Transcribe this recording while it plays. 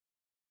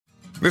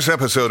This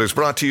episode is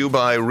brought to you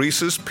by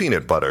Reese's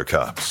Peanut Butter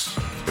Cups.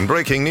 In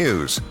breaking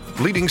news,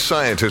 leading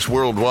scientists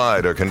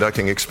worldwide are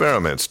conducting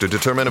experiments to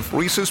determine if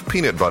Reese's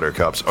Peanut Butter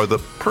Cups are the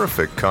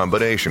perfect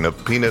combination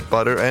of peanut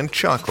butter and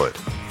chocolate.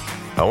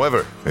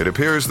 However, it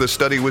appears the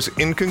study was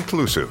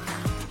inconclusive,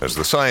 as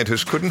the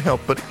scientists couldn't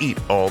help but eat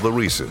all the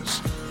Reese's.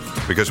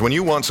 Because when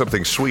you want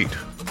something sweet,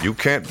 you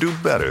can't do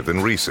better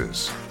than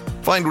Reese's.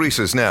 Find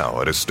Reese's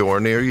now at a store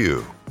near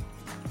you.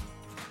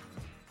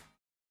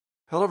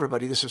 Hello,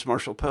 everybody. This is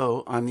Marshall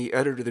Poe. I'm the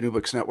editor of the New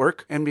Books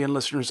Network. NBN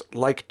listeners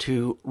like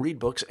to read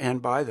books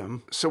and buy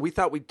them. So we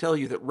thought we'd tell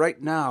you that right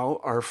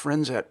now, our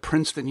friends at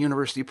Princeton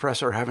University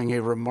Press are having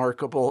a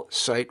remarkable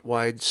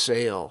site-wide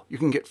sale. You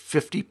can get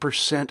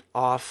 50%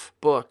 off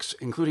books,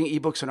 including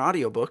ebooks and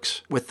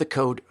audiobooks, with the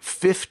code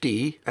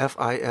 50,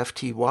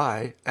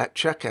 F-I-F-T-Y, at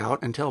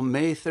checkout until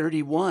May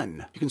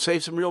 31. You can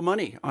save some real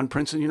money on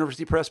Princeton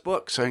University Press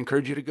books. I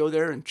encourage you to go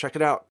there and check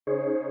it out.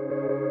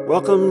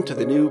 Welcome to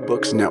the New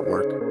Books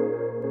Network.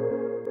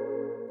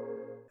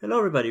 Hello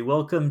everybody,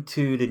 welcome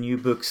to the New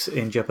Books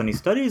in Japanese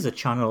Studies, a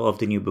channel of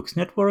the New Books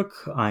Network.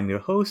 I'm your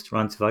host,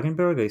 Ranz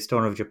Wagenberg, a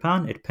historian of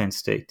Japan at Penn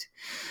State.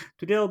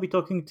 Today I'll be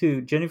talking to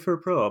Jennifer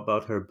Prough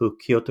about her book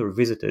Kyoto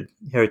Revisited,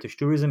 Heritage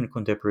Tourism in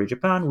Contemporary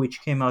Japan,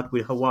 which came out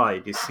with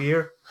Hawaii this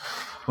year,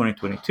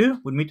 2022.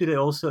 With me today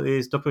also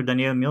is Dr.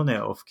 Danielle Milne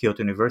of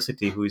Kyoto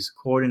University, who is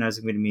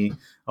coordinating with me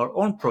our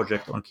own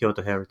project on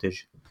Kyoto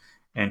heritage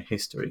and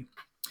history.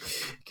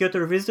 Kyoto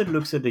Revisited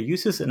looks at the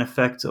uses and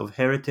effects of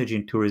heritage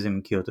in tourism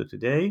in Kyoto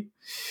today.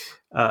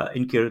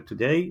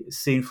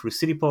 Seen through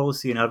city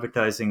policy and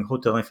advertising,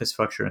 hotel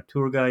infrastructure and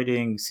tour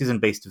guiding,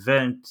 season-based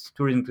events,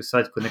 tourism to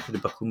sites connected to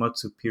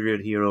Bakumatsu period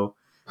hero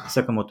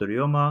Sakamoto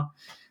Ryoma,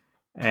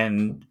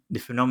 and the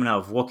phenomena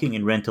of walking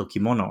in rental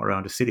kimono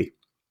around the city.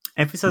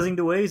 Emphasizing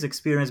the ways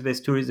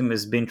experience-based tourism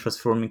has been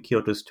transforming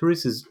Kyoto's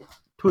tourist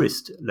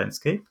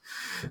landscape,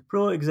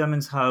 Prough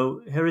examines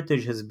how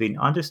heritage has been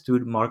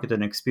understood, marketed,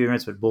 and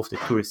experienced by both the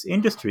tourist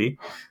industry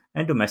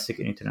and domestic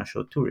and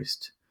international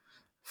tourists.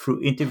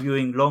 Through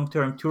interviewing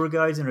long-term tour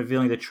guides and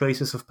revealing the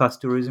traces of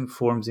past tourism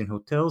forms in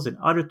hotels and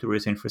other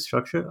tourist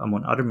infrastructure,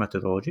 among other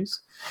methodologies,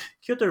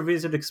 Kyoto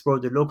Revisited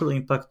explored the local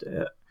impact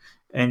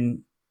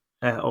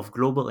of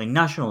global and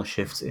national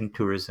shifts in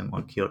tourism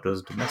on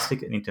Kyoto's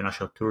domestic and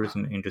international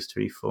tourism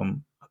industry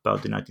from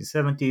about the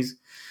 1970s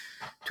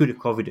to the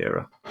COVID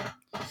era.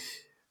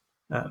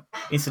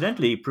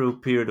 Incidentally, Prough's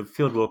period of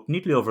fieldwork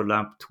neatly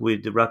overlapped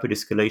with the rapid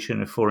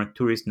escalation of foreign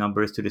tourist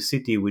numbers to the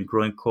city, with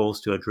growing calls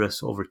to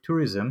address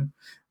over-tourism,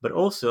 but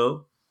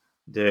also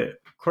the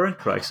current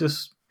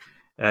crisis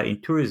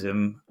in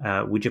tourism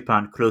with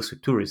Japan close to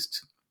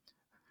tourists.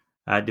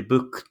 The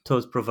book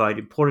does provide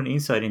important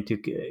insight into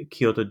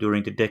Kyoto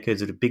during the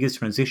decades of the biggest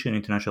transition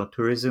in international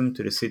tourism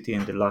to the city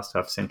in the last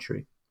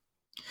half-century.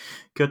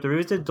 Kyoto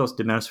Revisited does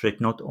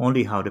demonstrate not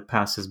only how the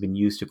past has been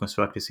used to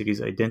construct the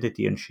city's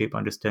identity and shape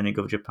understanding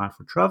of Japan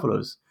for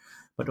travelers,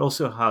 but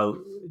also how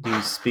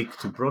these speak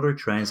to broader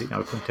trends in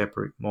our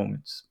contemporary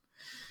moments.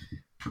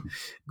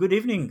 Good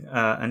evening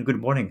and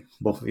good morning,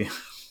 both of you.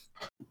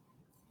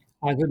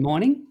 Good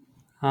morning.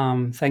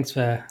 Thanks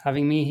for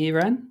having me here,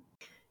 Ran.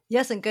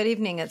 Yes, and good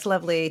evening. It's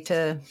lovely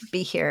to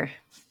be here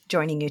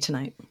joining you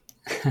tonight.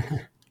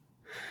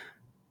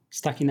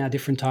 Stuck in our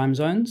different time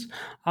zones.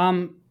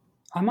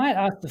 I might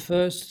ask the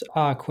first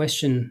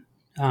question,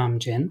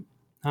 Jen.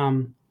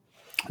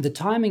 The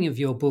timing of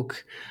your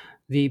book,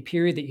 the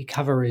period that you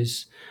cover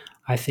is,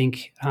 I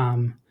think,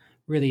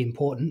 really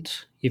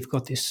important. You've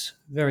got this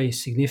very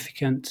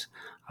significant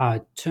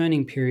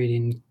turning period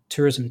in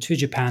tourism to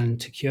Japan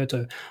and to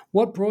Kyoto.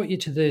 What brought you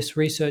to this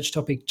research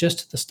topic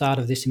just at the start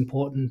of this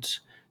important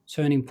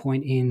turning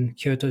point in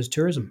Kyoto's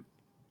tourism?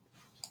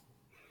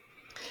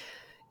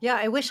 Yeah,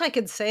 I wish I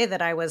could say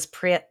that I was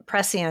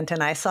prescient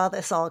and I saw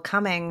this all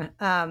coming.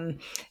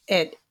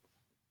 The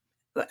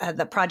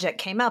project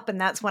came up, and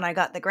that's when I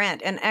got the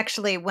grant. And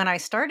actually, when I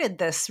started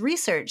this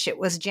research, it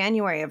was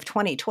January of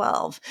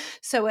 2012.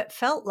 So it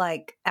felt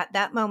like at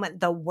that moment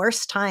the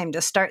worst time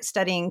to start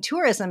studying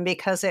tourism,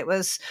 because it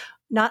was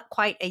not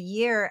quite a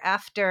year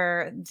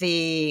after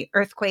the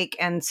earthquake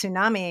and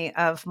tsunami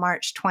of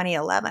March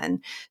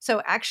 2011.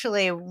 So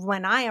actually,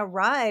 when I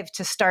arrived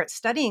to start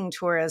studying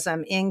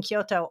tourism in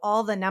Kyoto,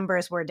 all the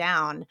numbers were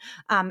down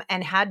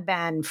and had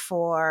been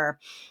for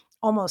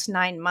almost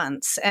 9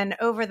 months. And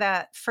over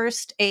that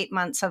first 8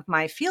 months of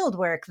my field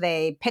work,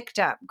 they picked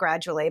up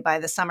gradually. By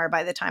the summer,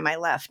 by the time I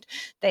left,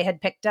 they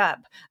had picked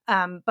up.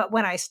 But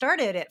when I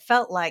started, it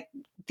felt like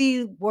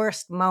the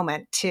worst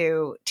moment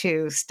to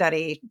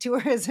study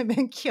tourism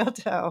in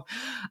Kyoto.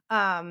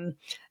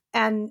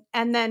 And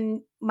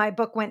then my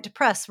book went to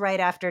press right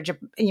after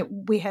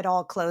we had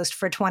all closed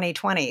for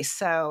 2020.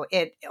 So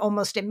it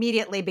almost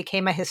immediately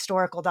became a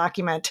historical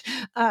document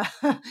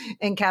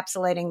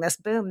encapsulating this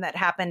boom that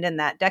happened in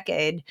that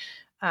decade.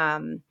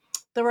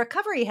 The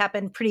recovery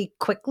happened pretty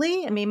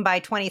quickly. I mean, by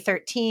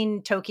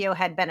 2013, Tokyo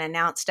had been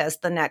announced as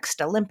the next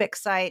Olympic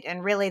site,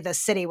 and really the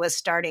city was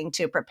starting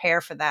to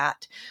prepare for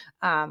that.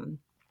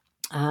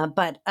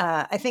 But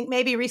I think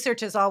maybe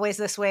research is always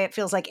this way. It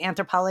feels like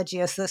anthropology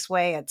is this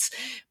way. It's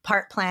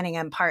part planning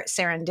and part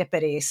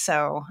serendipity.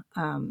 So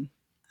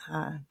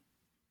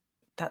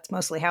that's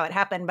mostly how it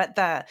happened. But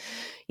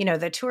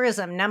the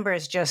tourism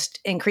numbers just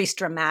increased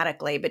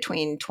dramatically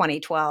between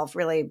 2012,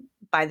 really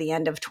by the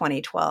end of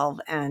 2012,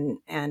 and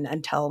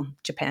until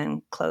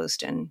Japan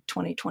closed in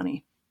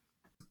 2020.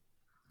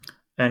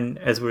 And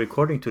as we're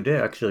recording today,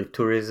 actually,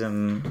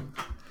 tourism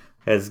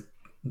has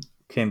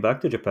came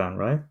back to Japan,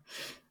 right?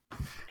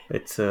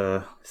 It's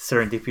a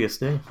serendipitous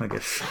day, I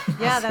guess.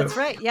 Yeah, that's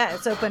right. Yeah,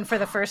 it's open for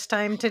the first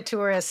time to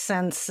tourists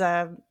since,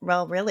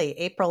 really,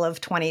 April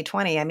of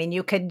 2020. I mean,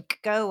 you could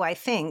go, I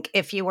think,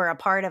 if you were a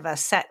part of a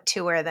set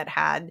tour that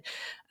had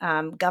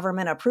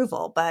government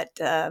approval, but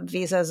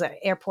visas,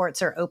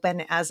 airports are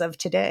open as of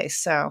today.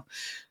 So,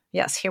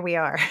 yes, here we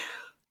are.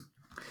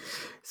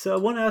 So I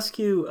want to ask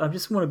you, I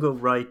just want to go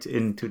right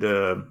into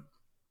the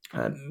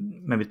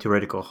maybe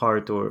theoretical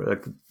heart or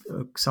like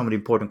some of the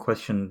important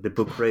questions the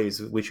book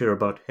raises, which are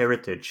about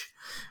heritage.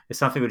 It's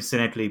something which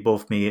incidentally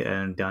both me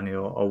and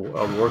Daniel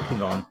are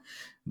working on,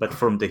 but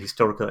from the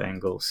historical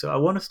angle. So I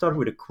want to start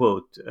with a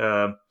quote.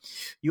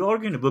 You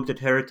argue in the book that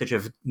heritage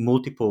have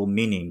multiple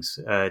meanings.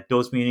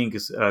 Those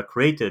meanings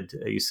created,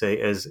 you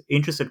say, as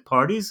interested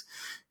parties,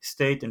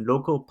 state and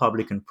local,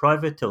 public and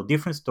private, tell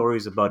different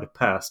stories about the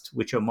past,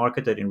 which are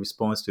marketed in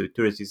response to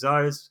tourist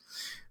desires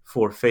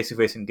for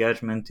face-to-face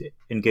engagement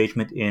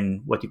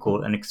in what you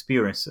call an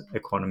experience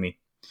economy.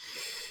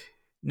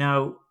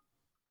 Now,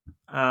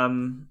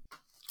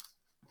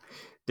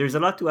 there's a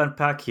lot to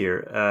unpack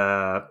here.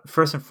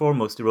 First and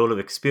foremost, the role of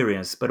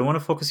experience, but I want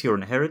to focus here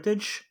on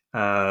heritage.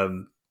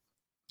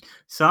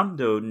 Some,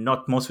 though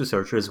not most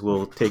researchers,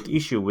 will take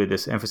issue with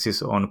this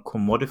emphasis on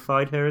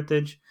commodified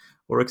heritage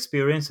or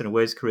experience and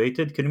ways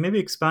created. Can you maybe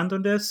expand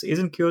on this?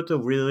 Isn't Kyoto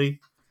really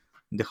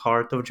the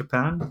heart of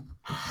Japan?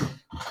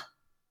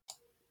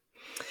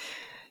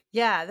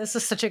 Yeah, this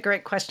is such a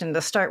great question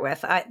to start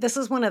with. This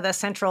is one of the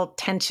central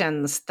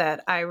tensions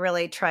that I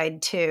really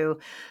tried to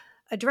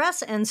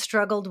address and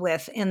struggled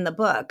with in the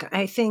book.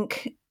 I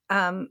think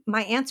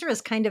my answer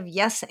is kind of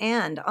yes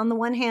and. On the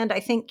one hand,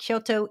 I think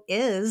Kyoto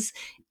is,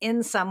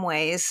 in some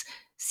ways,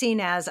 seen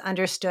as,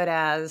 understood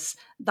as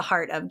the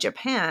heart of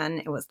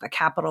Japan. It was the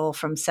capital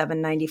from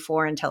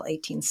 794 until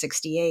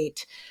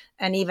 1868.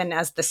 And even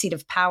as the seat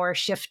of power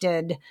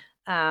shifted,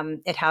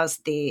 it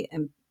housed the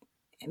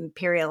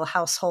imperial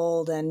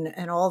household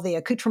and all the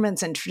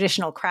accoutrements and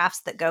traditional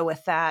crafts that go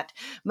with that.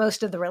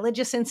 Most of the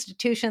religious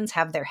institutions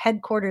have their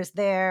headquarters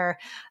there.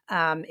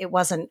 It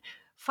wasn't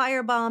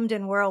firebombed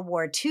in World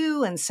War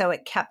II, and so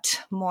it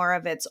kept more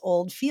of its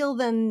old feel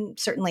than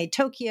certainly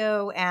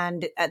Tokyo,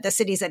 and the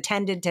city's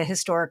attended to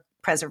historic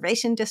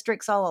preservation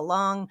districts all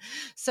along.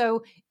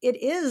 So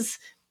it is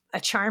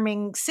a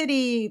charming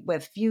city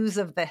with views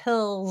of the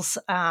hills,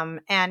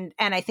 and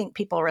I think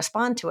people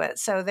respond to it.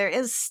 So there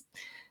is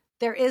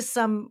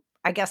some,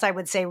 I guess I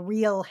would say,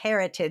 real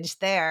heritage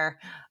there.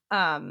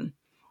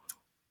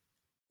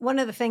 One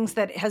of the things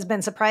that has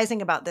been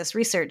surprising about this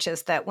research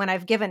is that when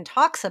I've given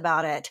talks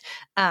about it,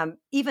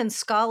 even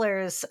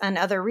scholars and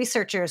other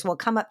researchers will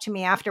come up to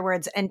me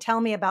afterwards and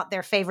tell me about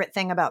their favorite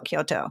thing about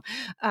Kyoto.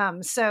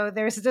 So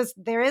there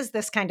is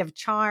this kind of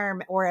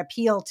charm or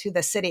appeal to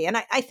the city. And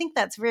I think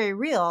that's very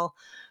real.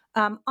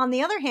 On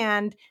the other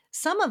hand,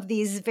 some of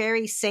these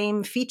very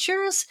same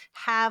features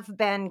have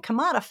been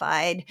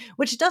commodified,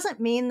 which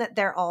doesn't mean that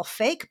they're all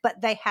fake, but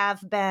they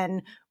have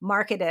been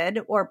marketed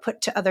or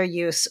put to other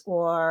use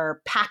or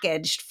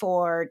packaged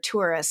for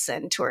tourists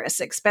and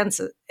tourist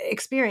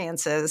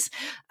experiences.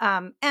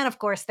 And of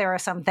course, there are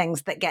some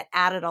things that get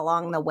added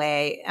along the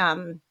way,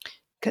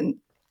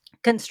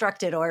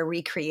 constructed or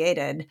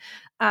recreated.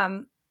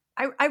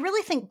 I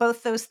really think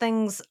both those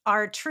things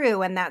are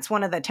true, and that's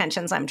one of the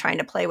tensions I'm trying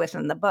to play with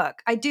in the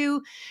book. I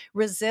do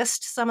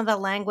resist some of the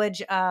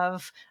language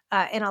of,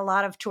 in a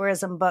lot of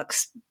tourism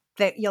books,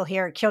 that you'll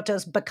hear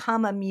Kyoto's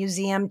become a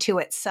museum to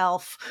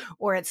itself,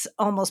 or it's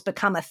almost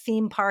become a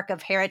theme park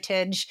of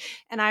heritage.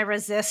 And I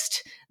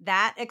resist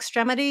that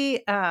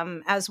extremity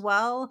as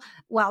well,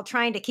 while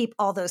trying to keep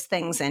all those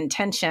things in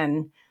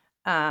tension.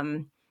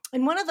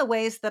 And one of the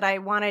ways that I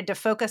wanted to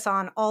focus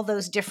on all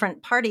those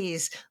different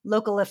parties,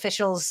 local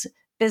officials,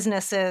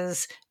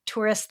 businesses,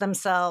 tourists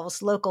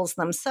themselves, locals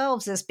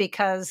themselves, is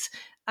because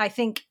I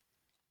think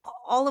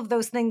all of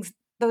those things,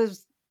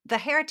 the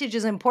heritage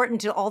is important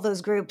to all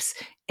those groups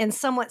in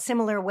somewhat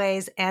similar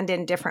ways and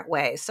in different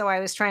ways. So I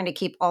was trying to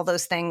keep all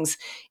those things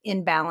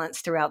in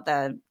balance throughout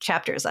the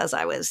chapters as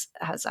I was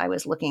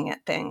looking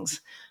at things.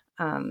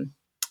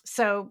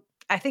 So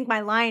I think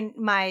my line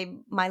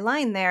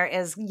there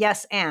is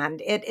yes, and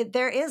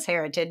there is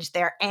heritage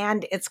there,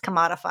 and it's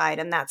commodified,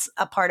 and that's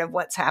a part of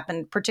what's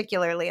happened,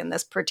 particularly in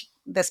this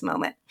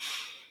moment.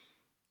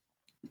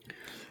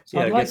 So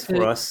yeah, I'd I like guess to-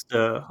 for us,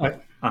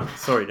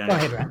 sorry, Daniel.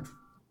 Go ahead, Rand.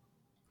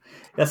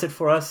 That's it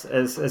for us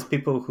as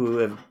people who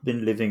have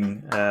been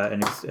living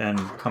and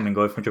coming and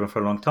going from Japan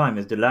for a long time.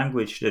 Is the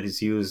language that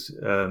is used,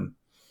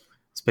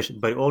 especially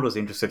by all those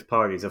interested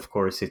parties. Of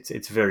course,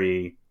 it's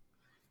very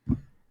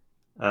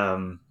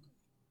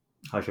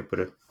how should I put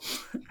it?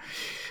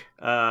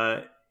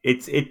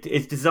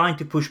 It's designed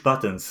to push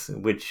buttons,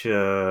 which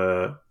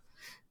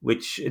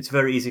it's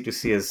very easy to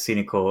see as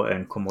cynical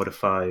and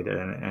commodified,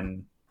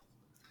 and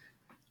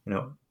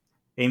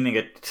aiming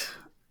at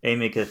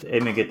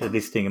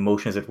eliciting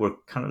emotions that we're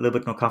kind of a little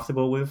bit more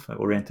comfortable with, like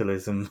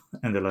Orientalism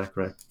and the like,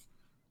 right?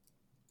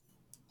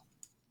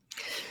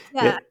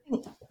 Yeah.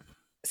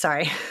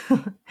 Sorry.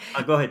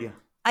 Go ahead. Yeah.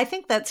 I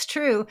think that's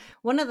true.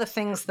 One of the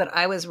things that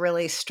I was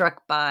really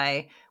struck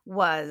by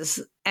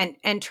was,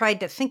 and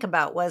tried to think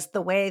about, was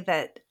the way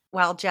that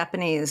while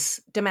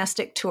Japanese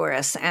domestic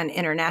tourists and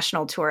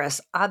international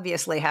tourists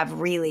obviously have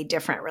really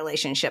different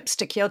relationships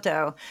to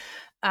Kyoto,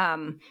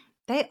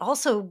 they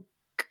also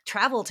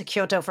travel to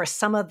Kyoto for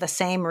some of the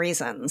same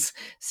reasons.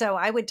 So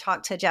I would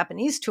talk to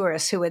Japanese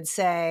tourists who would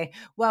say,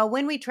 well,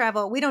 when we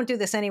travel, we don't do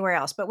this anywhere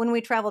else, but when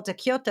we travel to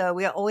Kyoto,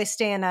 we always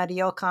stay in a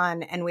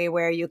ryokan and we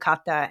wear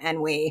yukata,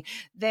 and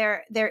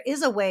there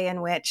is a way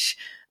in which,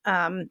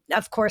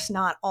 of course,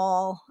 not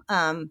all,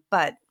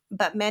 but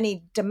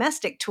many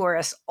domestic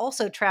tourists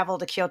also travel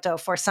to Kyoto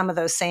for some of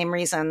those same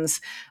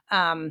reasons,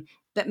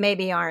 that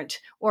maybe aren't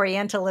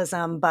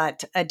Orientalism,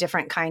 but a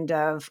different kind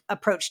of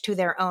approach to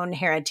their own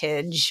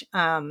heritage.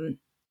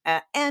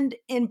 And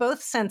in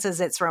both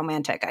senses, it's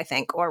romantic, I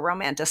think, or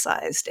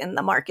romanticized in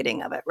the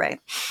marketing of it,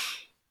 right?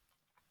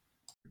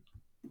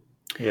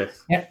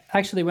 Yes. Yeah,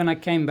 actually, when I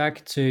came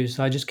back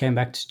I just came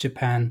back to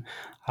Japan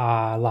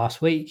last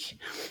week.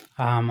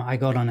 I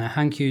got on a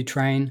Hankyu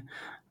train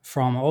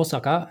from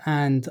Osaka,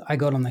 and I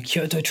got on the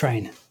Kyoto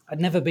train.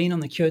 I'd never been on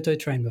the Kyoto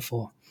train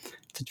before.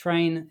 To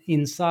train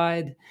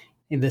inside,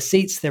 in the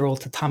seats, they're all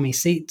tatami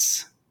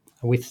seats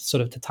with sort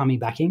of tatami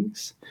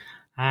backings,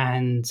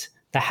 and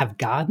they have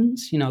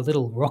gardens,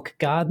 little rock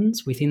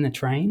gardens within the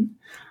train.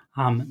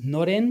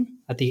 Noren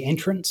at the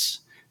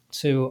entrance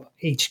to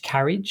each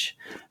carriage.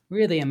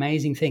 Really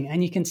amazing thing.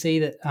 And you can see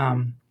that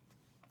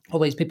all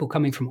these people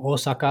coming from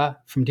Osaka,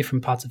 from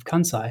different parts of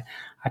Kansai,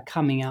 are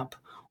coming up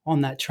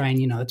on that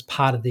train. It's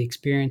part of the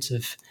experience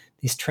of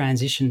this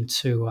transition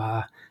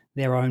to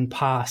their own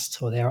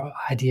past, or their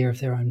idea of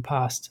their own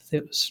past.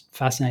 It was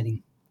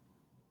fascinating.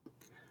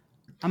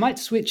 I might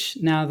switch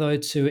now, though,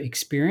 to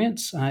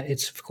experience.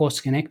 It's, of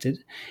course,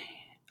 connected.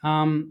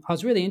 I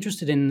was really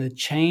interested in the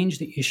change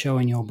that you show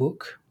in your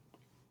book.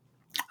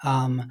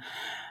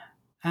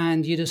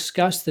 And you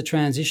discuss the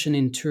transition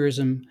in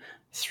tourism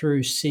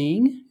through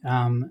seeing.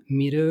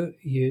 Miru,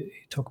 you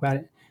talk about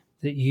it,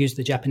 that you use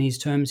the Japanese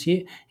terms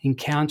here,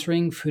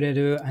 encountering,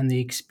 fureru, and the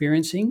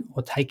experiencing,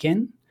 or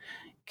taiken.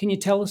 Can you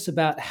tell us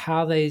about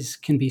how these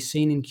can be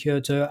seen in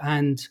Kyoto,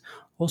 and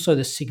also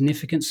the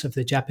significance of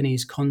the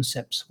Japanese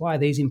concepts? Why are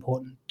these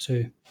important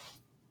too?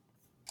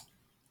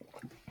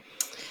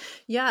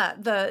 Yeah,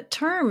 the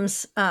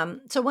terms.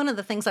 So one of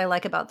the things I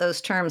like about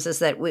those terms is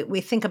that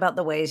we think about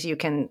the ways you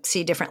can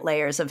see different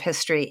layers of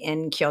history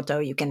in Kyoto.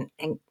 You can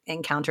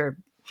encounter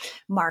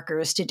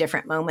markers to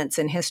different moments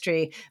in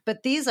history,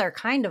 but these are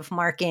kind of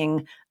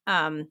marking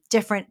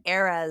different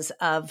eras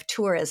of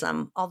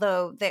tourism,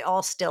 although they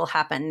all still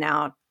happen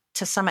now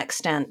to some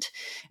extent.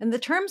 And the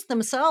terms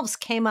themselves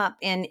came up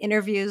in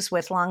interviews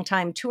with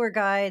longtime tour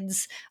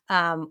guides,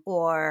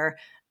 or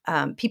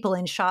people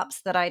in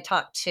shops that I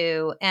talked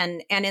to,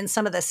 and in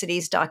some of the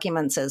city's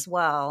documents as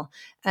well.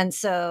 And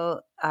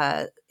so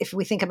if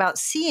we think about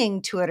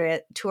seeing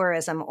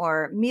tourism,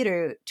 or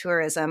miru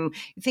tourism,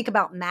 you think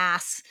about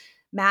mass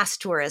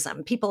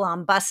tourism, people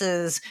on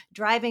buses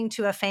driving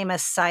to a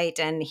famous site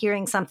and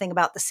hearing something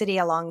about the city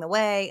along the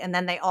way, and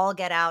then they all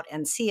get out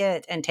and see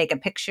it and take a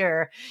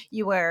picture.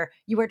 You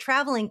were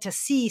traveling to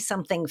see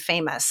something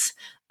famous.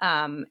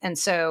 And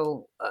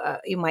so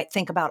you might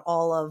think about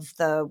all of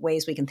the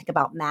ways we can think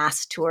about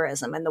mass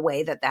tourism and the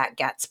way that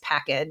gets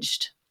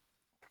packaged.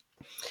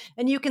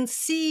 And you can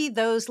see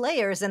those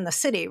layers in the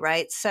city,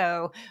 right?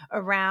 So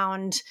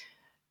around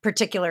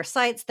particular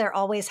sites, there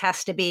always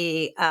has to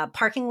be a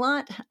parking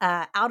lot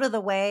out of the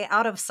way,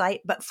 out of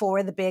sight, but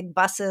for the big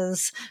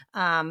buses.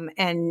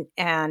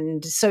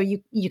 And so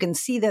you can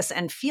see this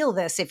and feel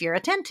this if you're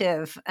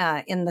attentive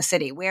in the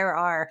city. Where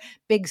are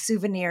big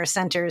souvenir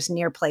centers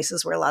near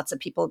places where lots of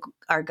people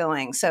are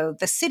going? So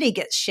the city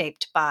gets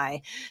shaped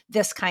by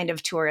this kind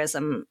of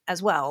tourism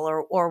as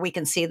well, or we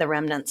can see the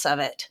remnants of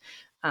it.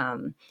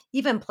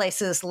 Even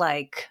places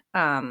like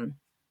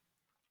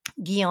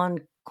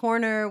Gion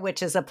Corner,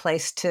 which is a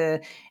place to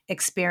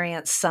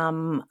experience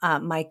some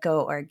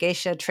Maiko or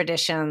geisha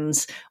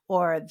traditions,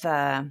 or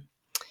the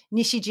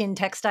Nishijin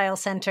Textile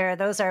Center.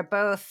 Those are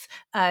both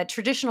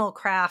traditional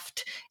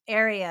craft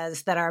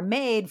areas that are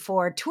made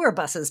for tour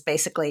buses,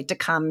 basically, to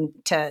come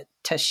to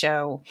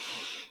show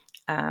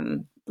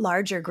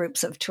larger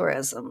groups of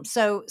tourism.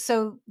 So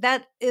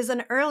that is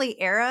an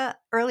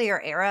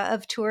earlier era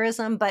of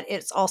tourism, but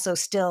it's also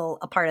still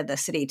a part of the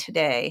city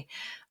today.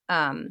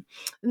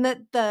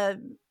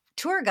 The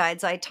tour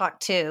guides I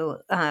talked to,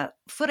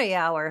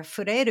 Fureyao or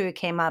Fureru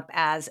came up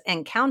as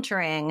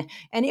encountering,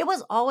 and it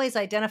was always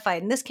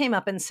identified, and this came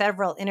up in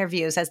several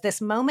interviews, as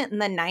this moment in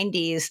the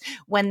 90s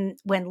when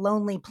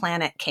Lonely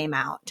Planet came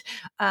out.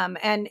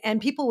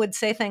 And people would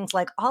say things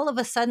like, all of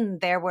a sudden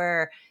there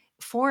were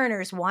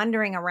foreigners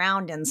wandering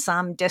around in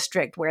some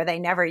district where they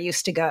never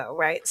used to go,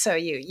 right? So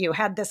you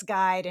had this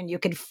guide and you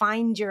could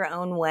find your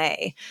own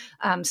way.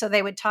 So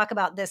they would talk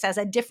about this as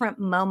a different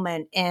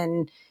moment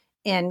in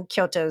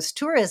Kyoto's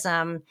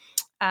tourism.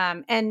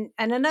 And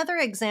another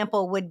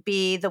example would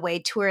be the way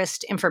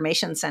tourist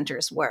information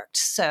centers worked.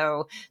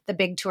 So the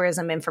big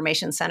tourism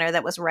information center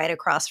that was right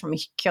across from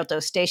Kyoto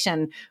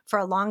Station for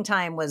a long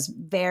time was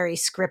very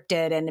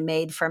scripted and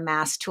made for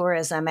mass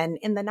tourism. And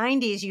in the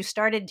 90s, you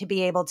started to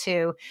be able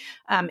to,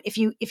 if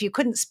you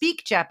couldn't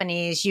speak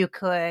Japanese, you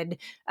could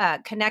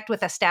connect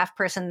with a staff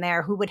person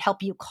there who would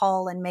help you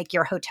call and make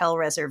your hotel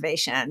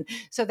reservation.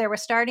 So there were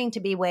starting to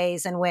be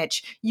ways in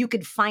which you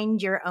could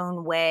find your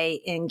own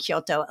way in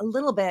Kyoto a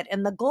little bit.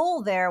 And the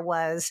goal there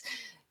was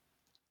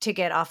to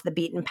get off the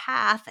beaten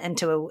path and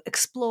to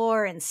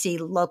explore and see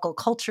local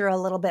culture a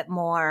little bit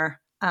more.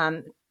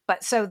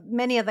 But so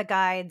many of the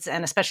guides,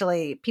 and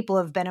especially people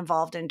who have been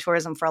involved in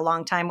tourism for a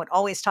long time, would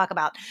always talk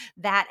about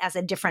that as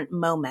a different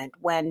moment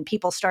when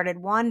people started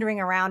wandering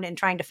around and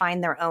trying to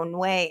find their own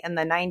way in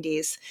the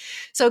 90s.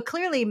 So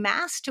clearly,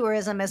 mass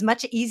tourism is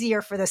much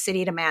easier for the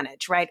city to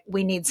manage, right?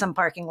 We need some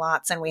parking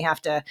lots and we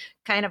have to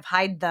kind of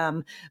hide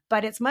them,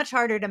 but it's much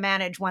harder to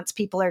manage once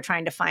people are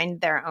trying to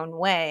find their own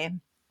way.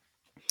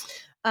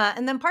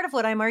 And then part of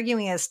what I'm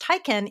arguing is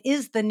Taiken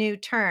is the new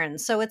turn.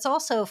 So it's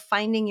also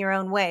finding your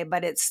own way,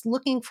 but it's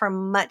looking for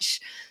much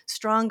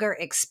stronger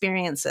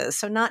experiences.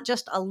 So not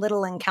just a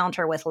little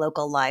encounter with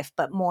local life,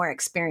 but more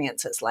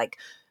experiences like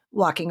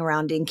walking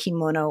around in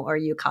kimono or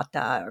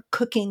yukata, or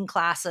cooking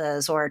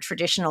classes or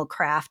traditional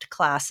craft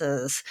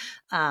classes.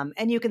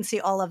 And you can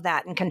see all of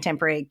that in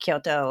contemporary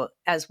Kyoto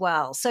as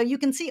well. So you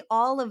can see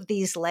all of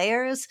these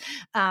layers,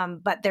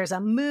 but there's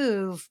a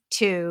move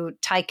to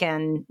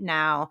Taiken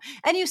now.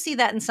 And you see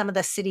that in some of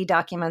the city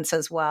documents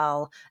as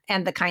well,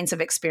 and the kinds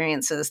of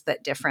experiences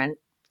that different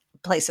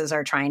places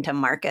are trying to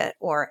market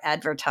or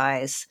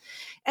advertise.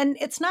 And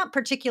it's not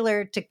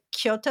particular to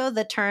Kyoto.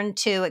 The turn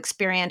to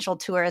experiential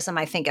tourism,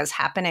 I think, is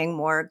happening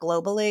more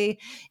globally.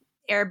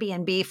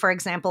 Airbnb, for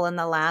example, in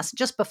the last,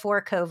 just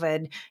before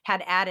COVID,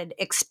 had added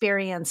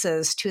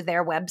experiences to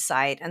their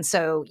website. And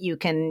so you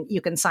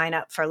can sign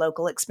up for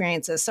local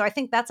experiences. So I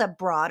think that's a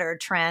broader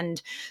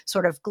trend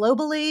sort of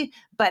globally,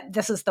 but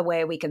this is the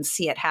way we can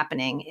see it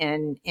happening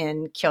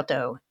in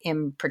Kyoto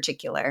in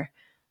particular.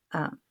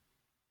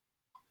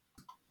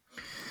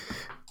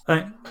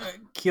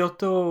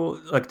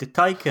 Kyoto, like the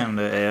Taiken,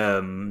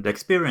 the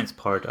experience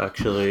part,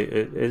 actually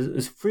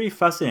is pretty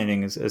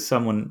fascinating.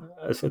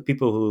 As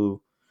people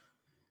who,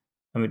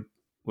 I mean,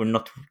 we're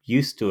not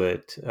used to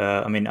it.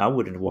 I mean, I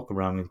wouldn't walk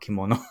around with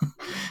kimono.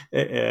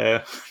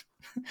 I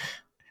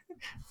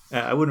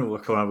wouldn't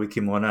walk around with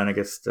kimono, and I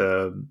guess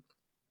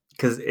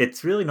because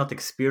it's really not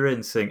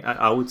experiencing.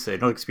 I would say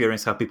not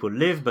experience how people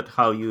live, but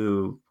how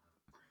you.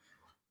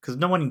 Because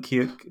no one in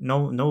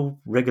Kyoto, no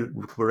regular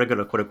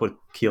quote unquote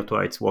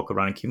Kyotoites walk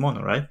around in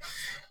kimono, right?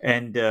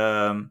 And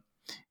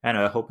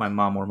I hope my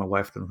mom or my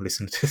wife don't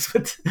listen to this,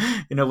 but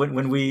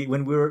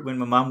when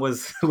my mom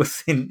was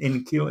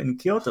in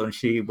Kyoto and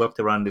she walked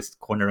around this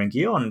corner in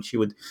Gion, and she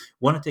would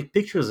want to take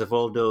pictures of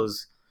all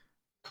those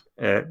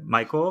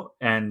Maiko,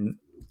 and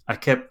I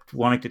kept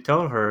wanting to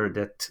tell her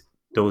that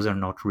those are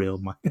not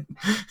real,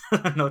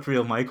 not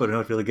real Maiko, they're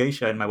not real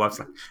geisha, and my wife's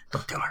like,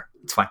 "Don't tell her,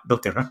 it's fine,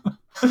 don't tell her."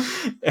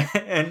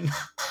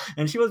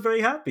 and she was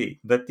very happy.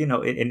 But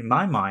in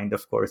my mind,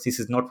 of course, this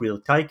is not real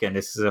Taiken.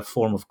 This is a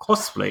form of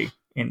cosplay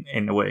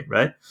in a way,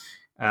 right?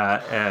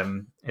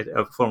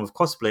 A form of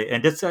cosplay,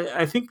 and that's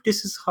I think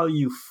this is how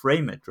you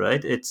frame it,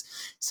 right? It's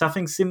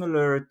something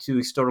similar to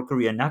historical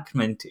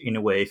reenactment in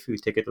a way, if you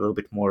take it a little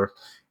bit more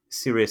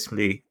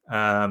seriously,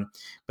 but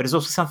there's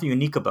also something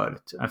unique about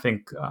it. I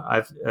think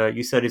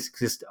you said it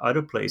exists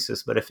other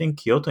places, but I think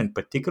Kyoto in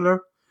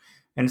particular,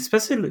 and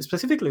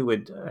specifically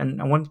with,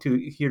 and I want to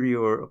hear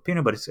your opinion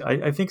about it.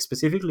 I think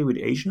specifically with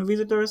Asian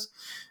visitors,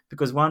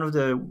 because one of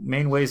the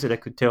main ways that I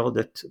could tell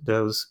that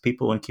those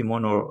people in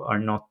kimono are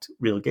not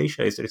real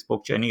geisha is that they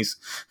spoke Chinese.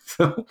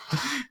 So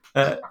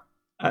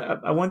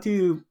I want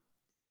to.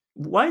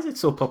 Why is it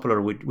so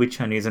popular with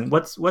Chinese, and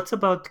what's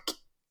about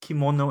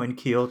kimono and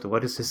Kyoto?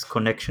 What is this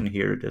connection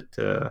here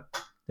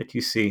that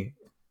you see,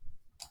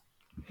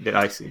 that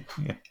I see?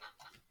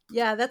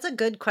 Yeah, that's a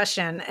good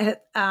question.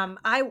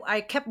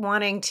 I kept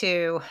wanting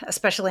to,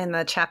 especially in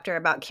the chapter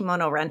about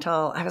kimono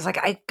rental, I was like,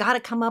 I got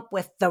to come up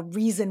with the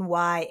reason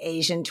why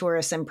Asian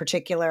tourists in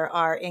particular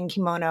are in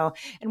kimono.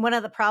 And one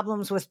of the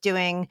problems with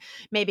doing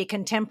maybe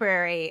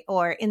contemporary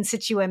or in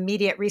situ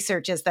immediate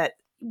research is that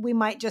we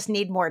might just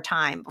need more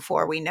time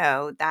before we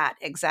know that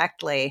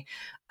exactly.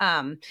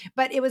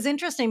 But it was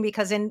interesting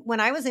because when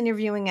I was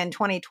interviewing in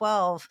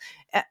 2012,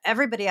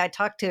 everybody I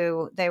talked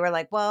to, they were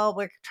like, well,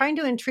 we're trying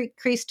to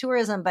increase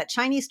tourism, but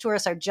Chinese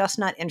tourists are just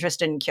not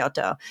interested in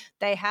Kyoto.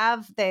 They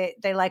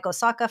like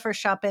Osaka for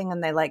shopping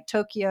and they like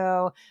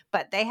Tokyo,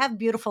 but they have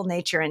beautiful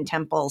nature and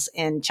temples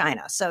in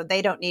China. So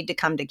they don't need to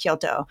come to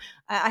Kyoto.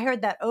 I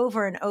heard that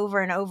over and over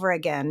and over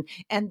again.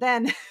 And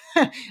then,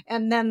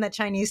 and then the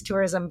Chinese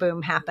tourism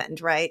boom happened,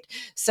 right?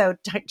 So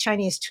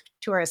Chinese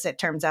tourists, it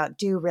turns out,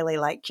 do really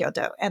like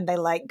Kyoto, and they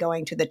like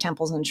going to the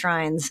temples and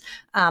shrines.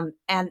 And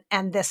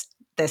this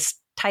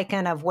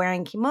taiken of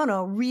wearing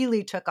kimono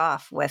really took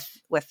off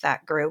with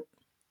that group.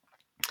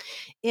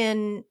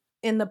 In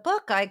the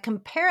book, I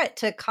compare it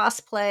to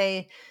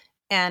cosplay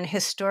and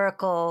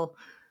historical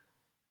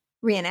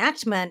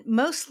reenactment,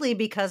 mostly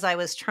because I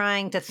was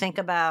trying to think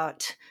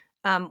about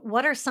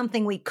what are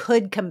something we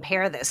could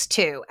compare this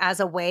to as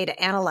a way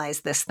to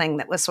analyze this thing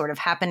that was sort of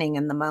happening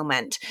in the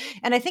moment.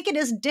 And I think it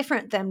is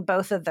different than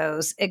both of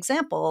those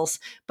examples.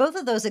 Both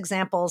of those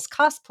examples,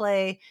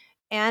 cosplay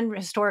and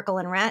historical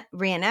and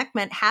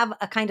reenactment, have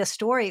a kind of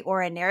story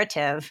or a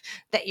narrative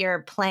that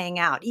you're playing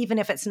out, even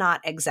if it's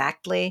not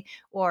exactly,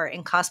 or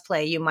in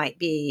cosplay, you might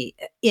be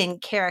in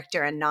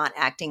character and not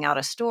acting out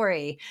a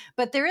story.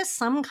 But there is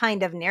some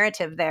kind of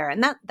narrative there.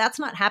 And that's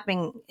not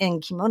happening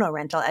in kimono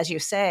rental, as you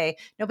say.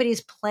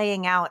 Nobody's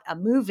playing out a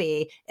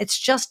movie. It's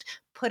just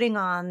putting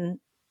on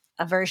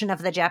a version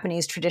of the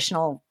Japanese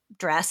traditional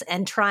dress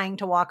and trying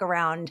to walk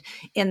around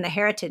in the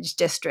heritage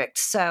district.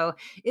 So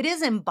it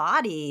is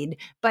embodied,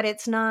 but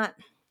it's not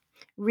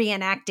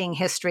reenacting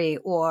history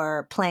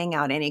or playing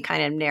out any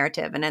kind of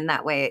narrative. And in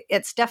that way,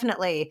 it's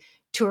definitely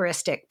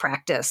touristic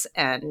practice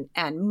and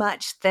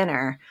much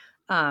thinner.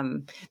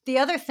 The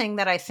other thing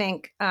that I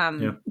think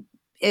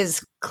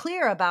is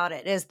clear about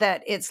it is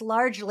that it's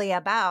largely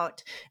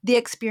about the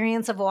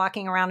experience of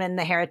walking around in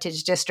the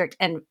heritage district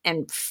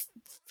and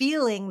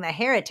feeling the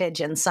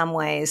heritage in some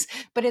ways,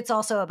 but it's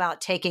also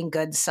about taking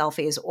good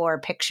selfies or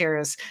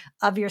pictures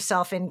of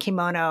yourself in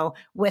kimono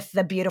with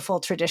the beautiful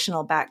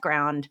traditional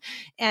background.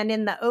 And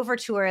in the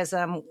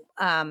over-tourism,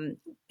 in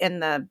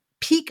the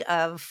peak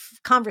of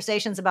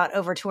conversations about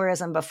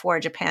over-tourism before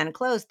Japan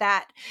closed,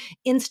 that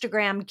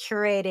Instagram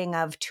curating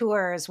of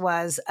tours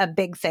was a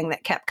big thing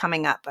that kept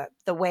coming up.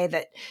 The way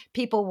that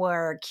people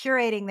were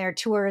curating their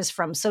tours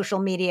from social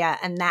media,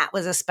 and that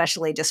was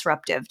especially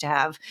disruptive to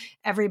have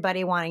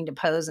everybody wanting to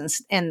pose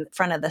in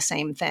front of the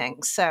same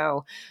thing.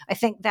 So I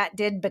think that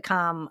did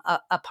become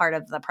a part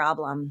of the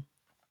problem.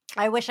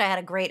 I wish I had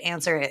a great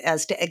answer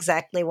as to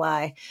exactly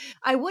why.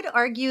 I would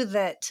argue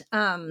that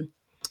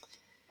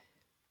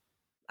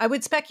I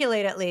would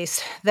speculate, at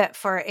least, that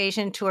for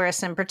Asian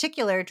tourists in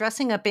particular,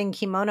 dressing up in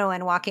kimono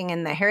and walking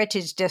in the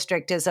heritage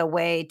district is a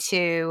way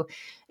to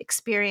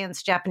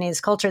experience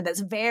Japanese culture that's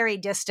very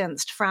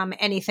distanced from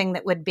anything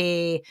that would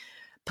be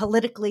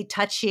politically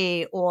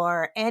touchy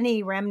or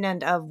any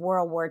remnant of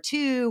World War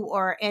II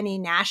or any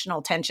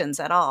national tensions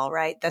at all,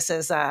 right? This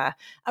is a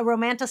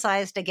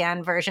romanticized,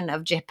 again, version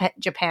of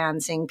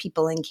Japan, seeing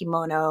people in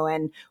kimono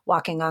and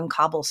walking on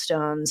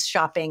cobblestones,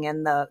 shopping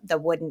in the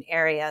wooden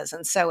areas.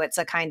 And so it's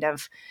a kind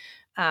of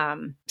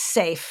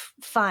safe,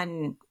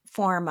 fun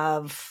form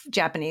of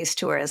Japanese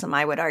tourism,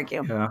 I would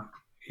argue. Yeah.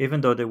 Even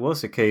though there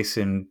was a case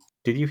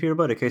did you hear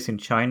about a case in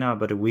China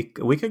about a week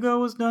ago,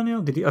 was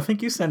Daniel? I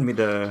think you sent me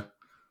the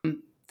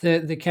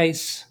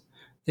case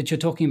that you're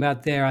talking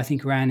about there, I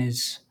think, Ran,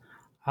 is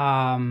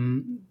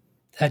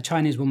a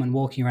Chinese woman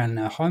walking around in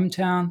her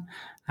hometown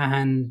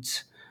and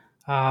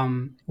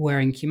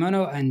wearing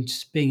kimono and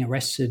being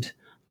arrested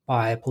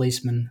by a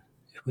policeman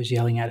who was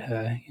yelling at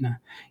her,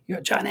 you're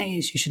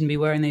Chinese, you shouldn't be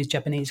wearing these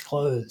Japanese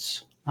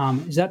clothes.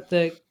 Is that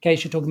the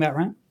case you're talking about,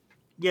 Ran?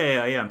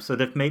 Yeah, I am. So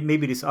that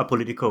maybe this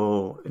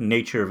apolitical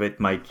nature of it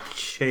might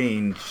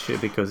change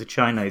because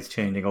China is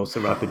changing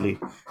also rapidly,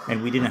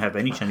 and we didn't have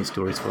any Chinese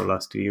tourists for the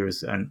last 2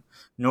 years, and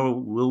nor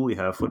will we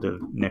have for the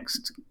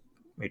next,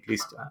 at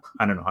least,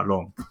 I don't know how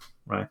long,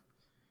 right?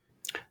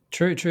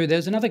 True.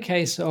 There's another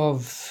case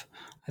of,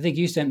 I think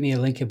you sent me a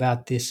link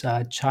about this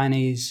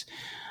Chinese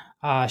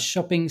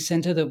shopping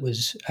center that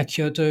was a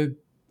Kyoto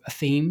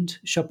themed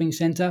shopping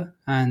center,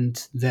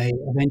 and they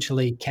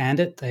eventually canned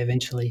it. They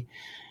eventually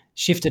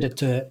shifted it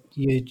to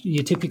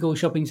your typical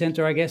shopping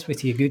center, I guess,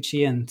 with your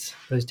Gucci and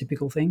those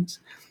typical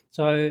things.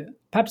 So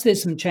perhaps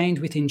there's some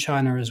change within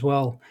China as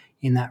well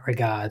in that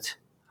regard,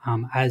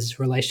 as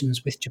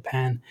relations with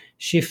Japan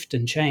shift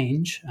and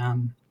change.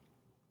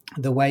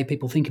 The way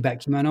people think about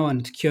kimono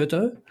and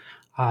Kyoto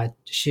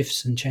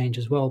shifts and change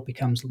as well,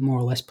 becomes more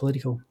or less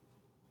political.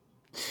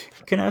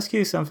 Can I ask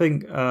you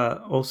something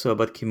also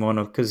about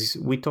kimono? Because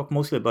we talk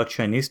mostly about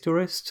Chinese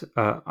tourists.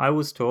 I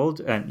was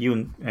told, and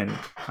you and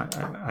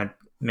I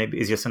maybe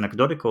it's just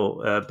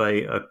anecdotal, by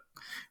a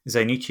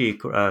Zainichi,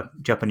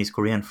 Japanese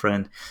Korean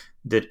friend,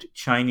 that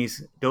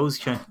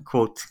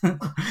quote,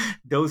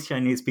 those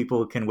Chinese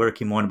people can wear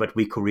kimono, but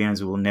we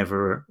Koreans will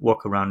never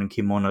walk around in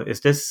kimono. Is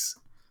this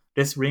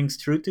rings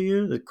true to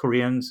you? That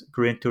Korean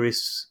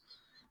tourists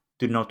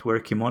do not wear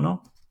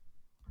kimono?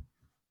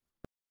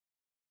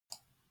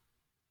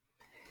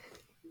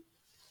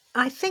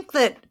 I think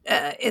that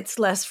it's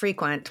less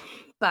frequent,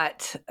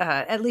 but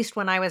at least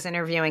when I was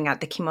interviewing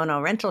at the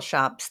kimono rental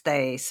shops,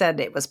 they said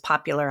it was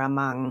popular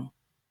among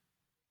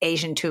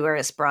Asian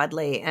tourists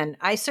broadly. And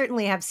I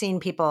certainly have seen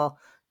people,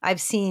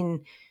 I've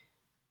seen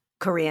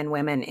Korean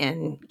women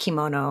in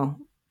kimono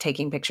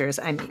taking pictures.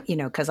 I mean,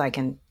 because I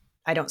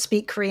don't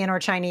speak Korean or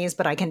Chinese,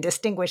 but I can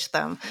distinguish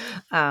them.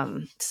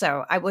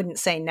 So I wouldn't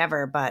say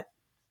never, but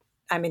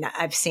I mean,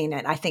 I've seen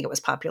it. I think it was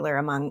popular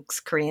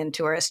amongst Korean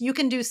tourists. You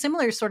can do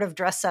similar sort of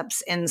dress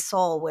ups in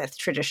Seoul with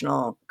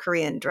traditional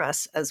Korean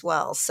dress as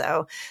well.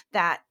 So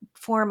that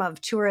form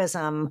of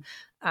tourism,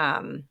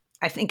 I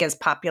think, is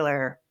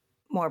popular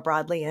more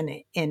broadly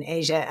in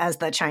Asia, as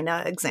the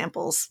China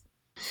examples.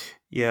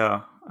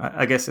 Yeah,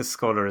 I guess as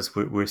scholars,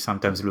 we're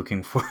sometimes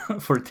looking for,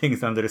 for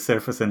things under the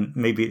surface, and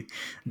maybe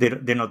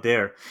they're not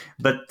there.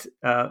 But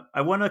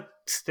I want to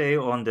stay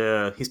on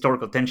the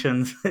historical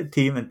tensions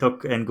theme and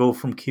talk and go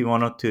from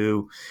kimono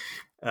to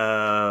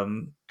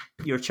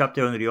your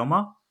chapter on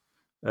Ryoma.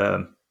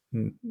 Um,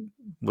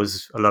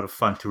 was a lot of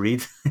fun to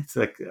read. It's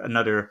like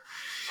another,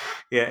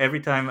 yeah. Every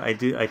time I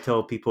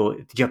tell people,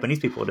 Japanese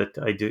people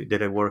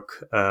that I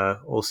work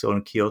also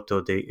in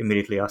Kyoto, they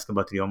immediately ask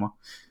about Ryoma,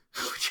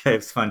 which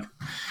is fun,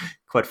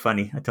 quite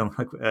funny. I tell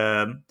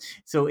them,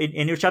 so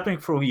in your chapter,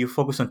 you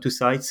focus on two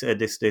sites.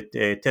 This the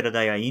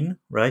Teradaya Inn,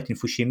 right, in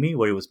Fushimi,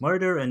 where he was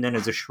murdered, and then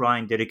there's a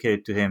shrine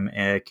dedicated to him,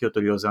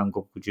 Kyoto Ryozan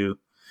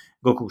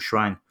Goku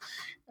Shrine.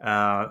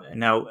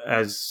 Now,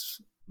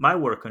 as my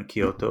work on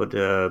Kyoto,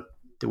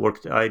 the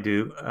work that I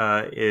do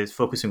is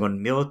focusing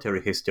on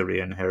military history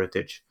and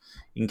heritage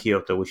in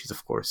Kyoto, which is,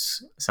 of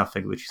course,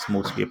 something which is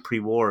mostly a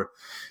pre-war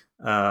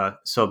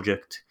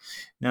subject.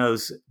 Now,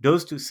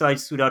 those two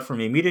sites stood out for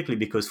me immediately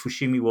because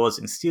Fushimi was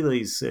and still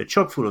is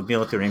chock full of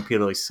military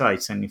imperialist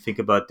sites. And you think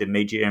about the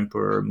Meiji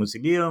Emperor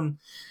Mausoleum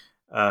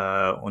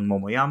on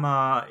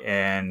Momoyama,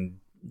 and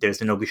there's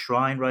the Nogi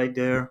Shrine right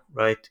there,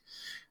 right?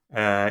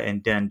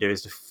 And then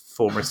there's the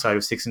former site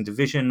of 2nd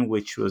Division,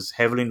 which was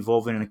heavily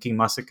involved in the King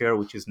Massacre,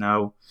 which is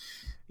now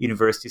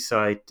university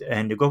site.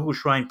 And the Goku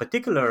Shrine in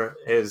particular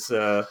is,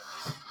 I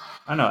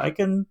don't know, I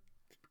can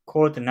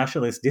call it a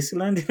nationalist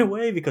Disneyland in a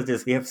way,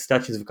 because we have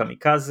statues of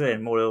Kamikaze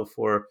and Memorial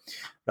for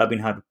Rabin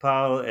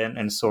Hadupal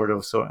and sort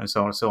of so and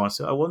so on and so on.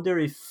 So I wonder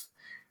if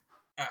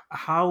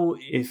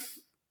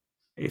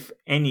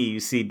any, you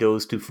see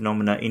those two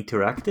phenomena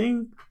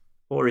interacting,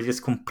 or is it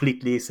just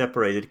completely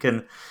separated?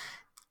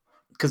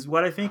 Because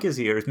what I think is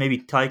here is maybe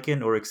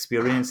taiken or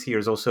experience here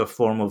is also a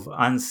form of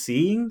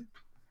unseeing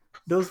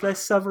those less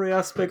savory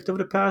aspects of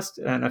the past.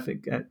 And I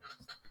think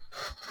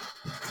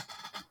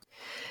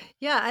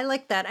Yeah, I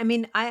like that. I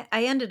mean, I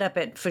ended up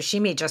at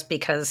Fushimi just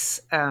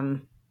because,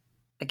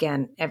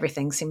 again,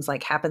 everything seems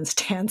like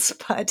happenstance,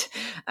 but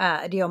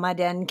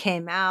Ryoma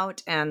came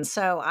out. And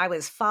so I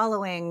was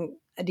following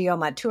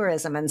Ryoma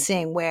tourism and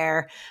seeing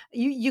where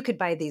you could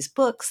buy these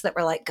books that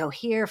were like, go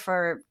here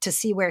to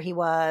see where he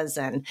was.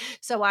 And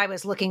so I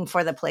was looking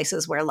for the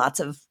places where lots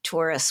of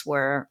tourists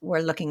were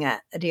looking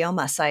at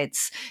Ryoma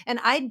sites. And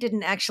I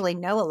didn't actually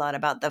know a lot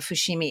about the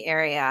Fushimi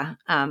area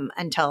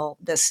until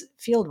this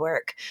field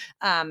work,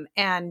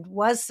 and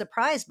was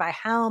surprised by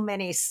how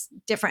many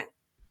different,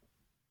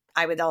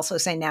 I would also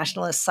say,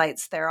 nationalist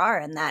sites there are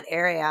in that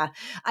area.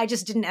 I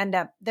just didn't end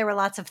up, there were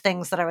lots of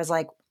things that I was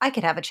like, I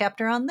could have a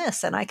chapter on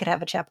this and I could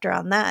have a chapter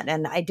on that.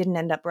 And I didn't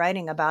end up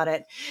writing about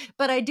it.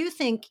 But I do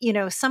think,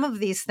 some of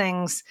these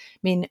things, I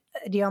mean,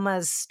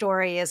 Ryoma's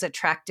story is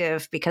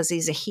attractive because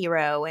he's a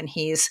hero and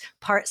he's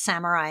part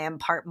samurai and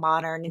part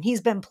modern. And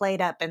he's been played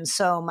up in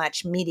so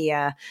much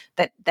media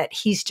that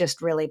he's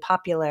just really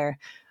popular.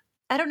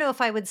 I don't know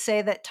if I would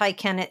say that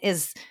taiken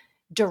is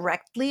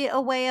directly a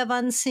way of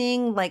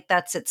unseeing, like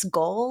that's its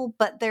goal,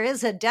 but there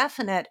is a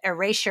definite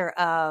erasure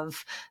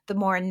of the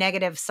more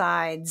negative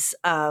sides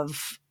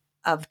of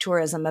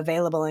tourism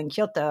available in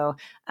Kyoto.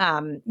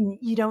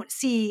 You don't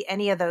see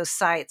any of those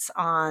sites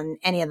on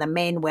any of the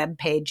main web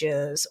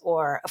pages,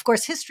 or of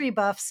course history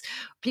buffs,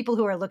 people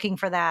who are looking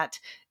for that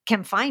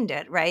can find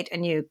it, right?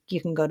 And you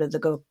can go to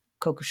the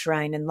Goku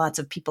Shrine, and lots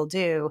of people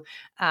do.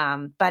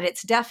 But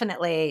it's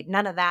definitely,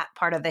 none of that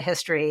part of the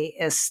history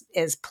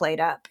is played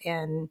up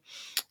in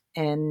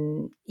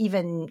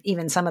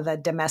even some of the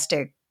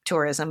domestic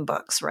tourism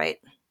books, right?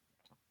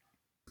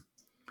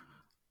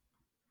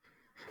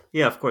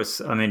 Yeah, of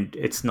course. I mean,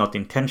 it's not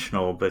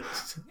intentional, but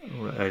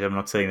I'm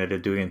not saying that they're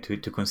doing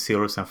it to conceal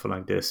or something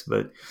like this.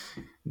 But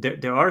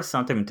there are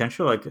sometimes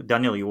intentional. Like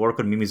Daniel, you work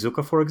on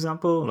Mimizuka, for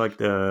example, like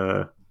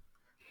the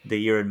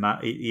ear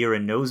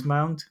and nose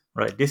mount,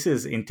 right? This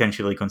is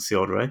intentionally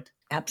concealed, right?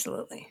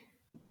 Absolutely.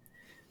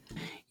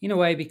 In a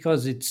way,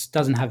 because it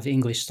doesn't have the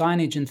English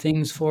signage and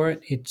things for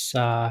it, it's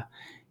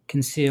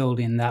concealed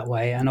in that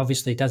way, and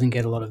obviously it doesn't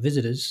get a lot of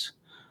visitors.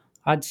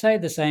 I'd say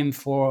the same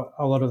for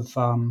a lot of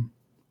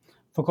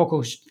for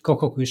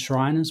Gokoku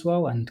Shrine as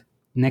well, and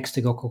next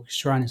to Gokoku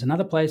Shrine is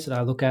another place that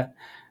I look at,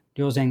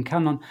 Ryozen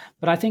Kannon.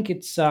 But I think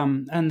it's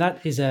and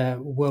that is a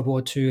World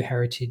War II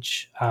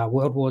heritage,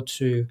 World War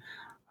II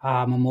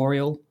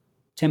memorial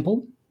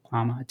temple.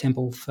 a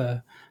temple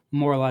for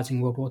memorializing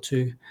World War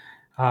II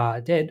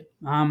dead.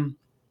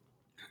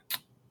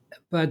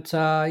 But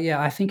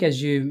I think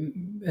as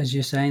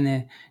you're saying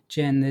there,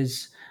 Jen,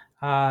 there's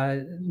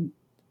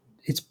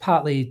it's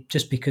partly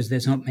just because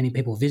there's not many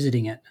people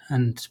visiting it,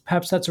 and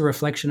perhaps that's a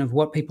reflection of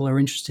what people are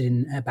interested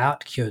in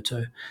about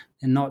Kyoto.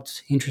 They're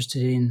not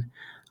interested in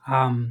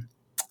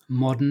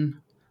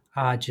modern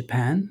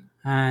Japan,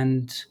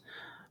 and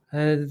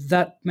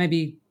that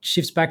maybe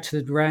shifts back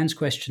to Rand's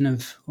question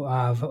of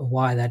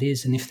why that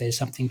is, and if there's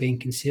something being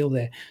concealed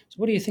there. So,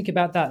 what do you think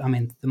about that? I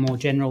mean, the more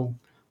general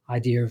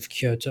idea of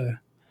Kyoto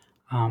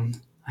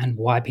and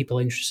why people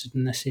are interested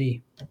in the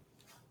city.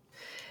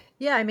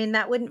 Yeah, I mean,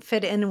 that wouldn't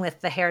fit in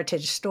with the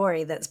heritage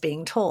story that's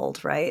being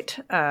told, right?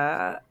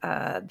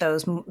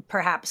 Those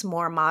perhaps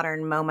more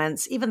modern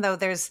moments, even though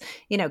there's,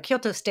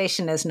 Kyoto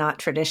Station is not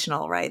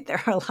traditional, right?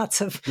 There are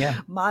lots of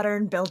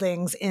modern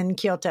buildings in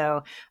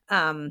Kyoto.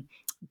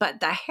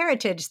 But the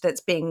heritage that's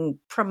being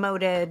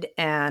promoted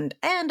and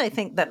I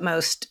think that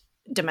most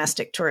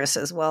domestic tourists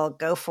as well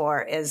go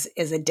for is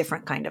a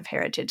different kind of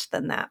heritage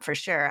than that, for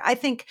sure.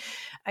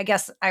 I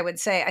guess I would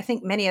say I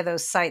think many of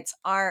those sites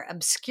are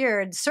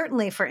obscured,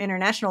 certainly for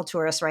international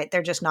tourists, right?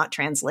 They're just not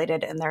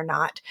translated, and they're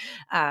not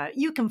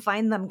you can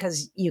find them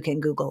because you can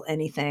Google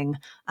anything,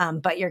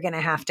 but you're going to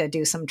have to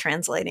do some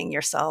translating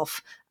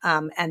yourself,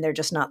 and they're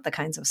just not the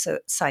kinds of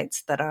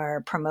sites that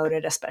are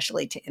promoted,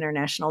 especially to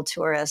international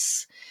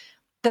tourists.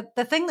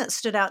 The thing that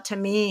stood out to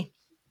me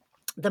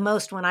the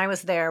most when I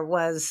was there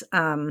was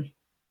the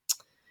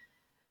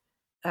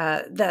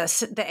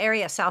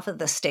area south of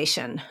the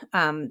station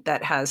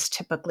that has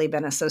typically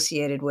been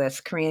associated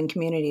with Korean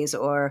communities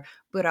or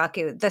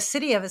Buraku. The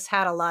city has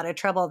had a lot of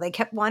trouble. They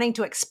kept wanting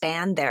to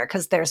expand there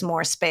because there's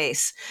more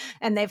space,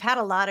 and they've had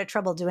a lot of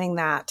trouble doing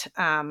that.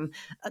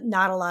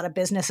 Not a lot of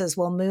businesses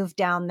will move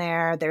down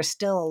there. There's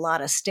still a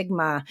lot of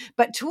stigma,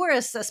 but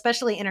tourists,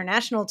 especially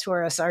international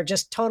tourists, are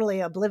just totally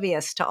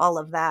oblivious to all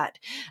of that.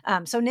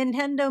 So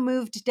Nintendo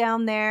moved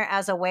down there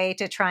as a way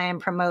to try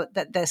and promote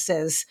that this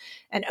is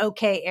an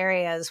okay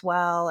area as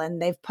well,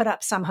 and they've put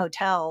up some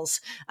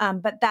hotels.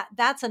 But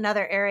that's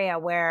another area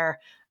where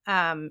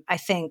I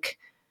think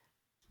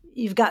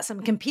you've got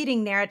some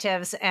competing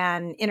narratives,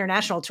 and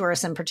international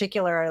tourists in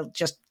particular are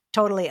just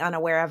totally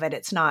unaware of it.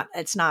 It's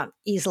not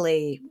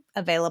easily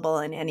available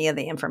in any of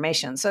the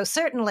information. So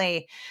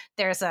certainly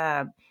there's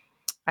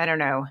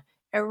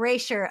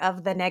erasure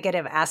of the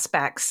negative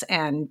aspects,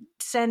 and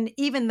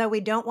even though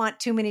we don't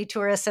want too many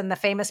tourists in the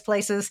famous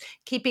places,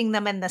 keeping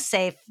them in the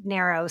safe,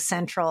 narrow,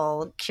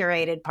 central,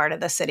 curated part of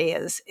the city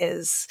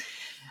is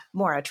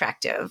more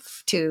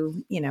attractive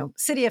to,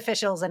 city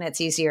officials, and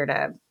it's easier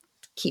to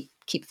keep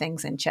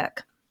things in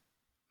check.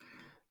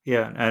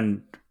 Yeah,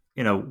 and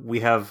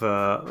we have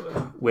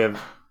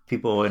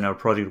people in our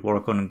project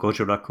work on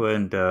Gojoraku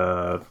and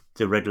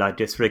the red light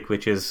district,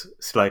 which is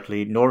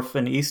slightly north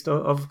and east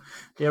of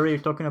the area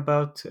you're talking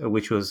about,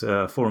 which was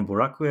former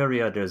Buraku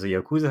area. There's a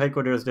Yakuza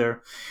headquarters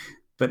there,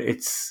 but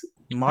it's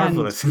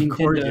marvelous and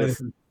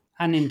gorgeous.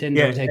 And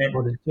Nintendo's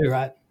headquarters too,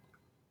 right?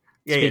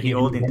 Yeah, the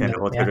old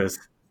Nintendo headquarters.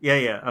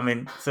 Yeah. I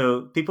mean,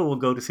 so people will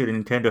go to see the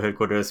Nintendo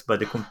headquarters, but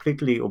they're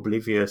completely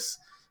oblivious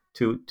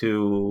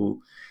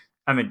to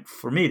I mean,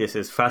 for me, this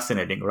is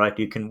fascinating, right?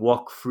 You can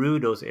walk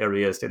through those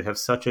areas that have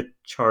such a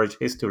charged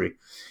history,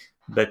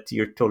 but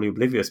you're totally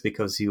oblivious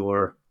because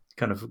you're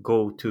kind of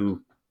go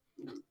to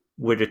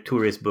where the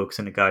tourist books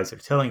and the guides are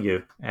telling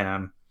you.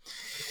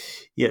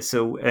 Just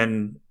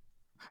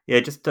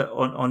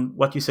on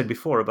what you said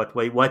before about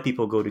why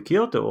people go to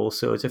Kyoto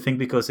also, it's I think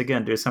because,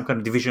 again, there's some kind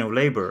of division of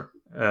labor.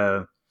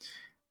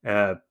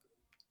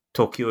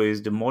 Tokyo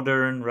is the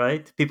modern,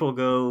 right? People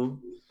go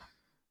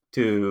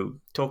to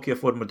Tokyo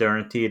for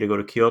modernity, they go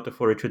to Kyoto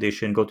for a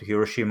tradition, go to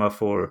Hiroshima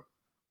for,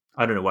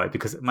 I don't know why,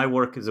 because my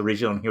work is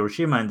original in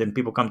Hiroshima, and then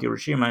people come to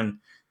Hiroshima and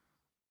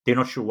they're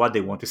not sure what they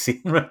want to see,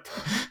 right?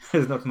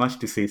 There's not much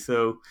to see.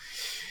 So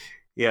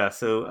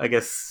I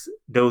guess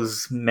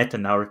those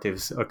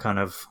meta-narratives are kind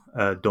of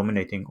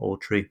dominating all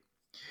three.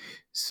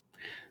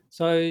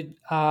 So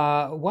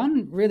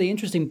one really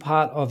interesting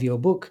part of your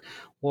book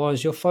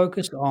was your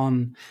focus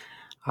on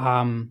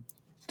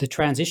the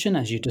transition,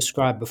 as you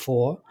described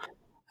before,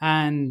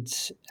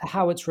 and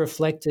how it's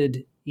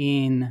reflected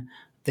in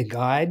the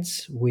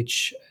guides,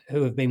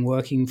 who have been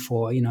working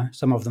for,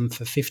 some of them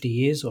for 50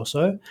 years or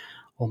so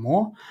or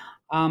more,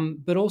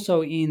 but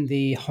also in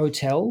the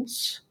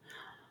hotels.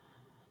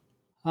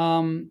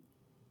 I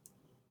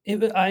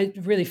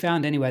really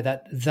found anyway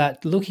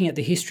that looking at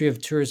the history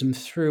of tourism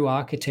through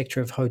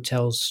architecture of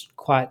hotels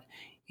quite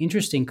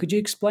interesting. Could you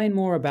explain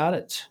more about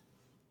it,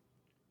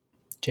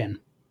 Jen?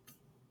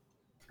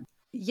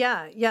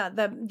 Yeah.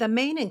 The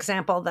main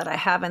example that I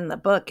have in the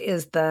book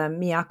is the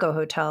Miyako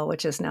Hotel,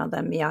 which is now the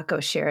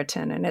Miyako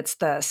Sheraton, and it's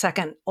the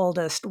second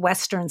oldest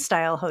Western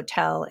style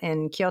hotel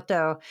in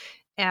Kyoto.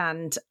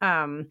 And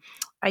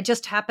I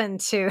just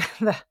happened to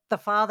the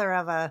father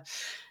of a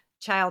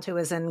child who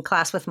was in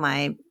class with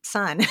my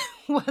son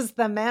was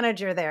the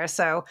manager there.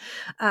 So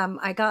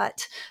I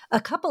got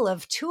a couple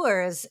of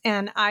tours,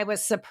 and I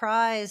was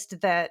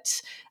surprised that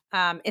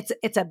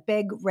it's a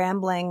big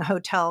rambling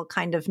hotel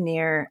kind of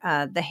near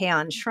the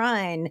Heian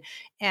Shrine.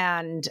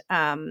 And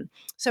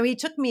so he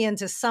took me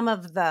into some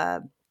of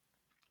the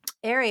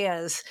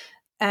areas,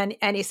 and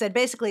he said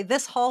basically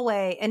this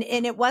hallway,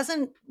 and it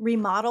wasn't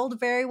remodeled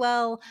very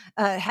well,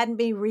 hadn't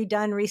been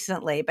redone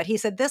recently, but he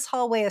said this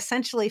hallway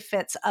essentially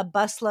fits a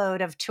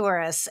busload of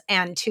tourists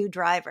and 2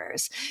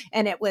 drivers.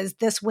 And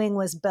this wing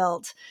was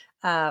built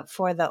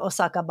for the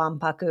Osaka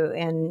Banpaku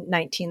in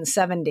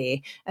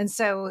 1970. And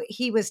so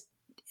he was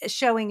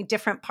showing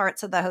different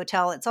parts of the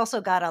hotel. It's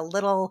also got a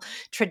little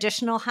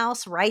traditional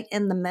house right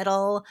in the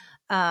middle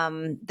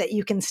that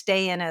you can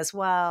stay in as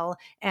well.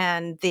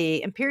 And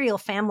the imperial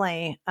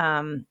family,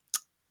 the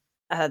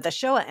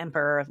Showa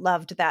emperor,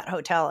 loved that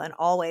hotel and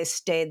always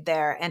stayed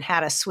there and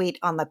had a suite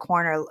on the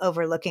corner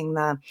overlooking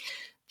the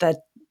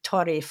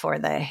Tori for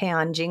the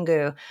Heian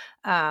Jingu.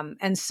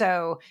 And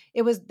so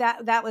it was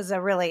that was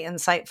a really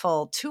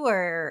insightful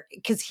tour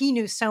because he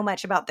knew so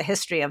much about the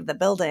history of the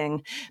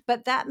building.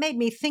 But that made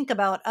me think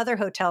about other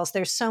hotels.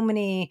 There's so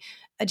many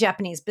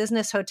Japanese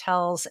business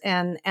hotels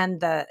and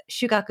the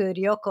shugaku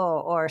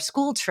ryoko, or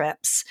school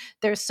trips.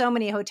 There's so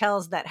many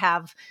hotels that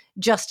have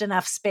just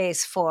enough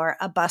space for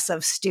a bus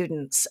of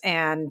students,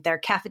 and their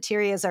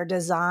cafeterias are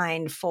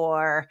designed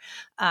for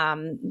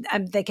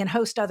they can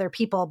host other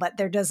people, but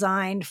they're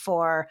designed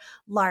for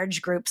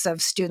large groups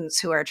of students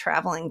who are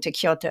traveling to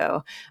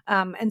Kyoto.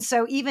 And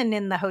so even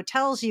in the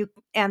hotels,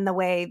 and the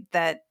way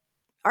that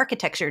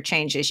architecture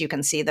changes, you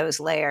can see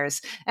those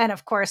layers. And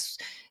of course,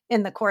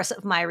 in the course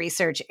of my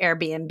research,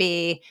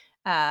 Airbnb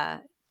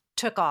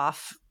took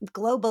off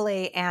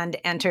globally and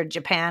entered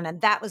Japan.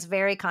 And that was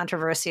very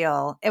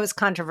controversial. It was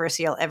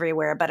controversial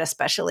everywhere, but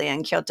especially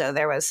in Kyoto.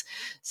 There was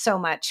so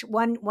much.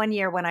 One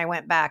year when I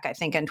went back, I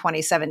think in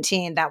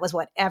 2017, that was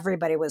what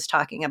everybody was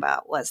talking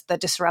about, was the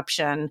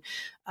disruption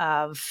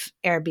of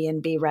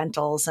Airbnb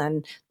rentals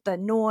and the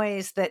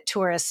noise that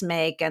tourists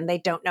make, and they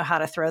don't know how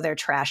to throw their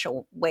trash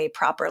away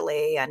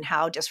properly, and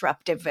how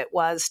disruptive it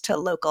was to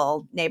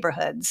local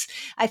neighborhoods.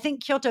 I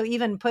think Kyoto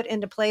even put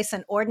into place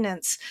an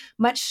ordinance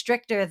much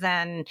stricter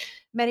than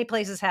many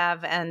places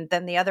have, and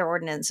then the other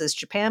ordinances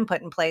Japan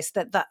put in place,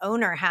 that the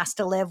owner has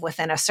to live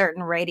within a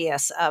certain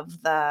radius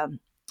of the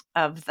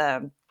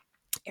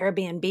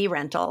Airbnb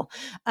rental.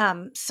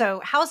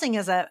 So housing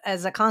is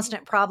a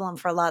constant problem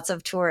for lots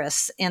of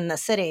tourists in the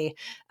city.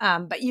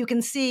 But you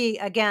can see,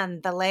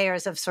 again, the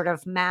layers of sort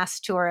of mass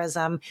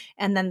tourism,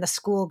 and then the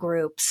school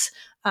groups,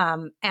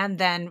 and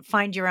then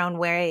find your own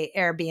way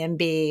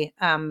Airbnb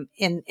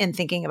in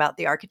thinking about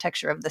the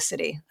architecture of the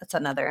city. That's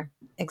another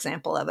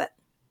example of it.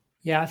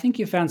 Yeah, I think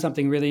you found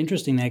something really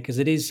interesting there, because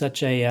it is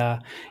such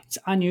it's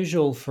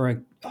unusual for a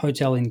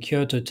hotel in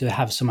Kyoto to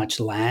have so much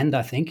land,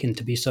 I think, and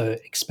to be so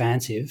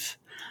expansive.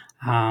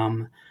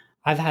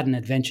 I've had an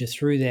adventure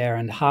through there,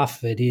 and half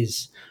of it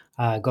is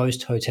a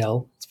ghost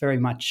hotel. It's very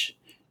much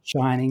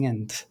Shining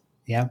and,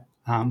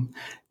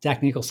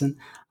 Jack Nicholson.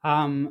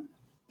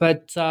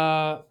 But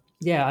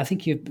I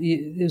think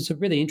it was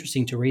really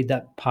interesting to read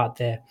that part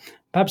there.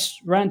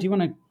 Perhaps, Ryan, do you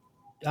want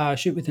to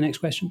shoot with the next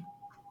question?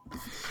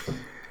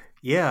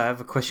 Yeah, I have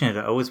a question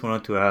that I always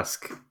wanted to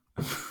ask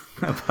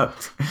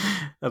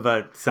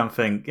about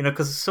something,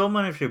 because so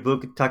much of your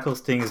book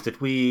tackles things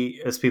that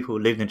we, as people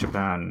who lived in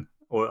Japan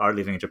or are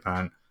living in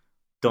Japan,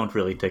 don't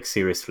really take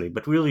seriously,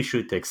 but really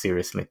should take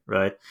seriously,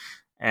 right?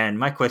 And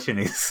my question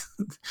is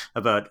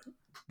about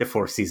the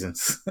 4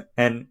 seasons.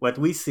 And what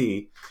we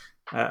see,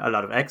 a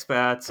lot of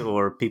expats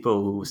or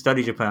people who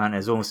study Japan,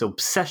 as almost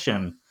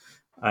obsession,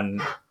 an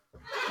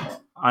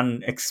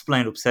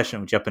unexplained obsession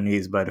with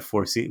Japanese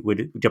with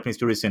the Japanese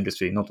tourist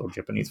industry, not all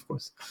Japanese, of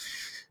course,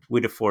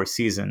 with the 4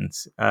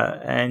 seasons.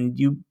 And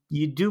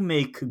you do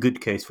make a good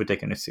case for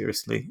taking it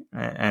seriously.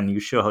 And you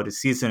show how the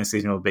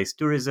seasonal-based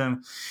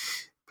tourism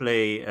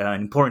play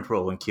an important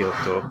role in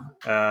Kyoto.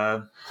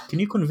 Can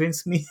you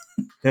convince me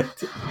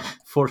that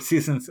 4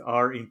 seasons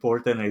are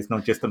important and it's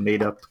not just a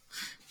made-up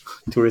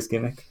tourist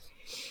gimmick?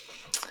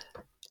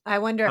 I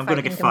wonder if I'm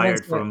going to get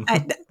fired from.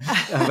 I'm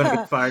going to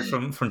get fired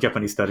from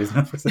Japanese studies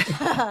now for a second.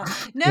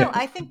 No, yeah.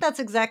 I think that's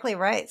exactly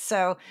right.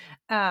 So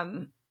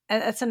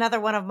that's another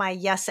one of my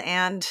yes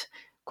and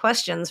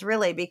questions,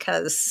 really,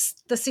 because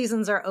the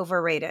seasons are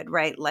overrated,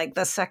 right? Like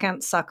the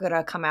second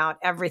sakura come out,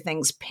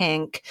 everything's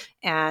pink,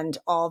 and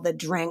all the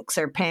drinks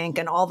are pink,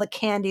 and all the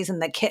candies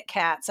and the Kit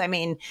Kats. I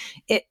mean,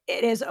 it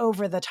is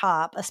over the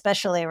top,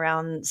 especially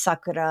around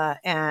sakura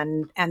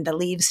and the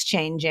leaves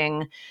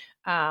changing.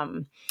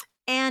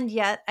 And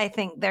yet, I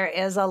think there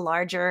is a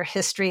larger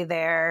history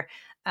there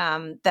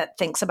that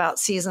thinks about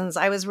seasons.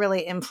 I was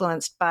really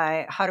influenced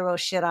by Haruo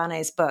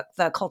Shirane's book,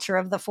 The Culture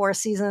of the 4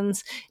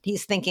 Seasons.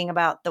 He's thinking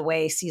about the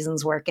way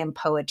seasons work in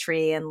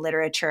poetry and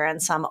literature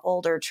and some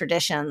older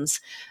traditions.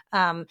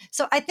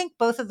 So I think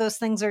both of those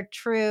things are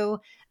true.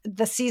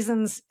 The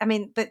seasons, I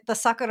mean, the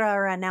sakura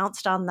are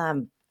announced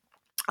on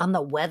on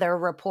the weather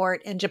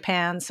report in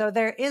Japan. So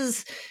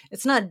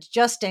it's not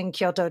just in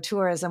Kyoto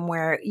tourism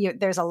where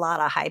there's a lot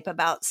of hype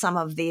about some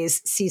of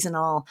these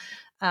seasonal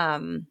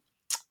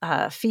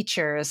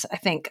features. I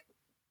think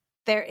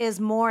there is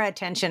more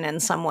attention in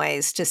some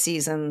ways to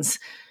seasons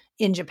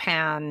in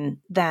Japan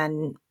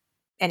than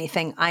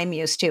anything I'm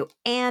used to.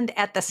 And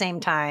at the same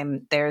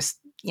time, there's,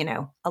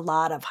 a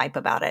lot of hype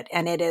about it,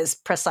 and it is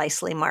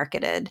precisely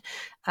marketed.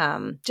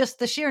 Just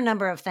the sheer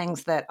number of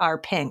things that are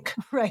pink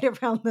right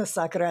around the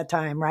sakura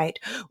time, right?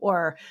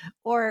 Or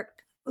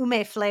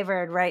ume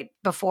flavored right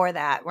before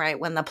that, right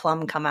when the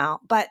plum come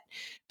out. But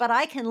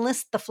I can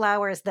list the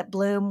flowers that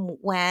bloom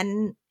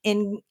when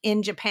in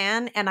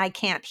Japan, and I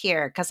can't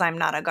here because I'm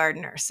not a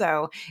gardener.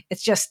 So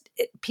it's just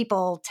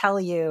people tell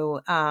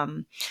you.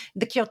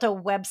 The Kyoto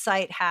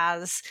website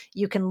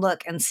you can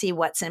look and see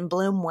what's in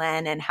bloom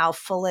when and how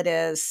full it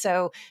is.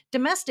 So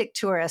domestic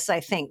tourists,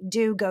 I think,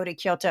 do go to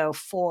Kyoto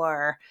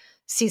for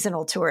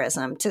seasonal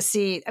tourism to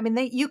see. I mean,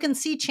 you can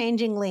see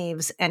changing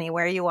leaves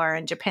anywhere you are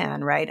in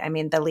Japan, right? I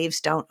mean, the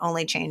leaves don't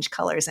only change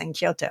colors in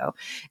Kyoto.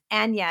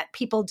 And yet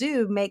people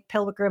do make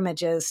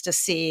pilgrimages to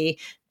see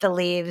the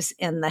leaves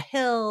in the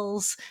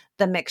hills,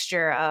 the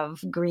mixture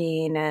of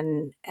green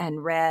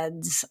and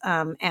reds.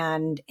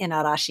 And in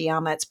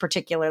Arashiyama, it's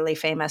particularly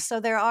famous. So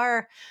there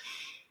are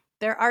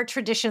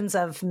traditions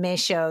of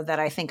meisho that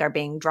I think are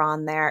being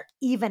drawn there,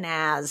 even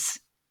as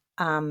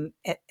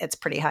it's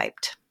pretty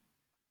hyped.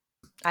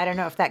 I don't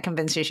know if that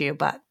convinces you,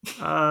 but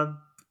yeah,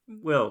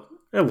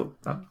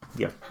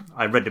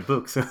 I read the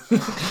book, so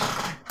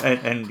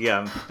and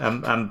yeah,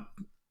 I'm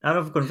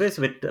not convinced.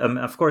 But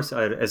of course,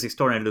 as a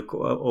historian, I look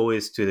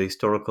always to the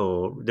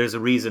historical. There's a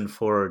reason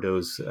for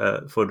those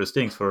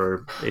things.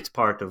 For it's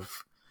part of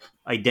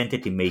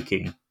identity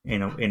making,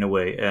 in a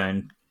way.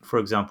 And for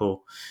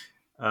example,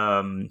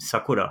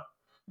 sakura,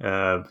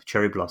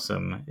 cherry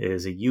blossom,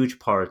 is a huge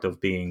part of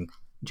being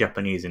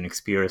Japanese and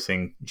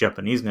experiencing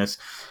Japaneseness,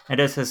 and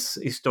this has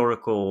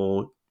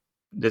historical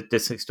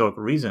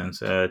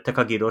reasons.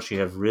 Takagi Roshi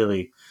have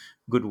really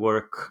good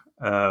work.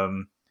 Do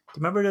you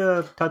remember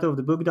the title of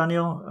the book,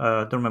 Daniel?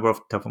 Don't remember off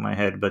the top of my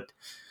head, but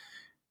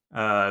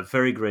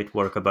very great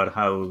work about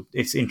how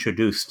it's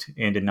introduced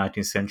in the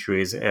 19th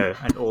century as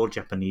an all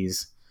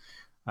Japanese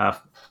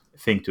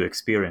thing to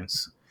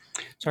experience.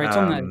 Sorry, it's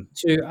on the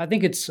two. I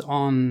think it's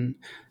on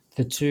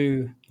the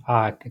two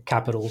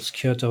capitals,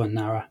 Kyoto and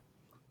Nara.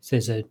 So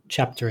there's a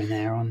chapter in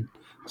there on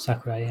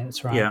sakura. Yeah,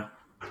 that's right.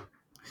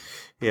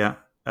 Yeah.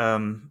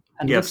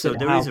 So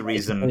there is a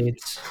reason.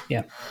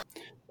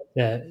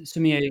 The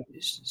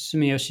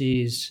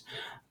Sumiyoshi is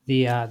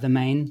the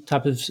main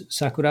type of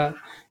sakura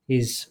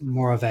is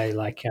more of a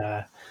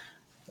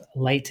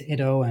late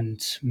Edo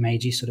and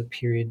Meiji sort of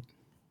period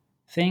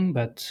thing,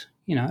 but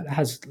it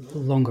has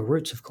longer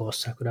roots, of course.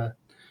 Sakura,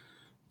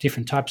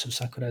 different types of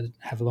sakura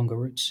have longer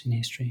roots in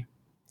history.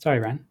 Sorry,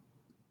 Ran.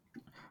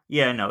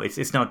 Yeah, no,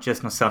 it's not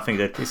something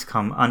that has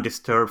come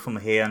undisturbed from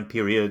the Heian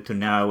period to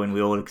now, and we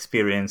all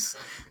experience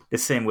the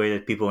same way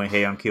that people in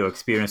Heian-kyo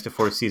experience the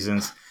Four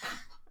Seasons,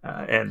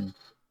 and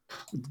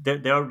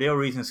there are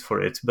reasons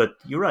for it. But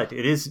you're right;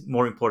 it is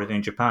more important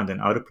in Japan than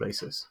other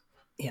places.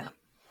 Yeah.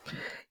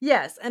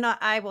 Yes, and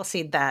I will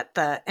see that.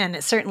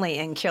 And certainly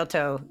in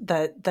Kyoto,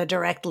 the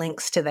direct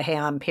links to the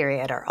Heian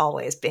period are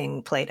always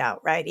being played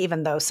out, right?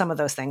 Even though some of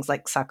those things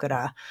like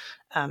sakura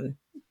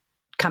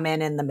come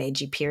in the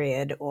Meiji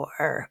period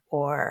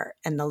or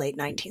in the late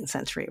 19th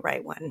century,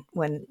 right?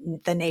 When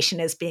the nation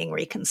is being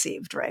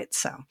reconceived, right?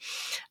 So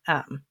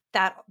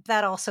that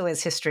also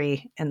is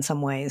history in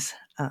some ways.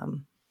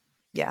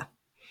 Yeah.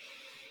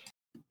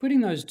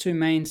 Putting those two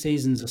main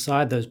seasons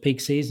aside, those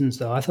peak seasons,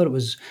 though, I thought it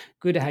was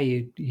good how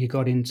you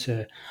got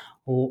into,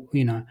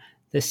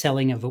 the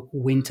selling of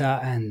winter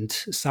and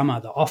summer,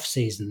 the off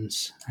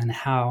seasons, and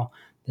how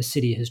the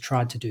city has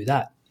tried to do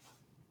that.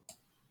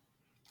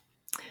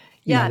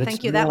 Yeah,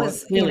 thank you. That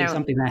was really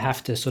something they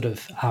have to sort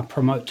of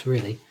promote,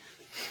 really.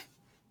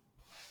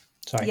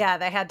 Sorry. Yeah,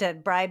 they had to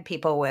bribe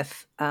people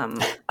with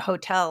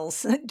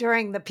hotels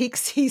during the peak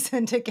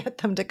season to get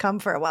them to come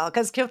for a while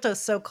because Kyoto's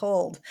so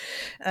cold.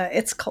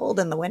 It's cold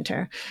in the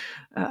winter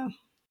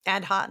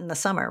and hot in the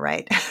summer,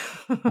 right?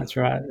 That's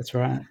right.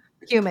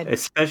 Humid.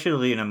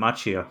 Especially in a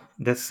machiya.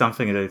 That's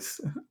something that's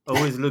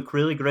always look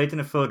really great in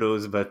the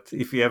photos, but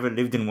if you ever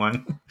lived in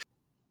one,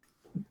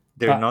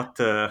 they're not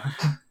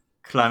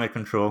climate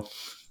control.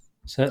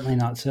 Certainly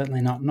not.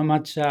 Not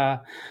much.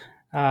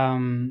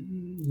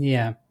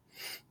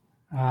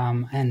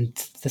 And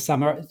the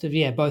summer,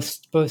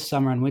 both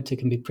summer and winter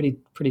can be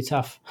pretty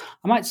tough.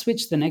 I might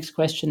switch to the next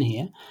question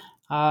here.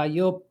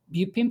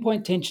 You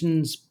pinpoint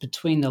tensions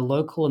between the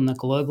local and the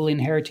global in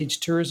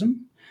heritage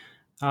tourism,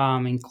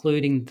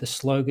 including the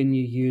slogan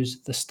you use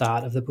at the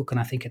start of the book and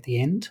I think at the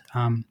end.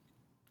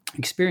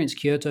 Experience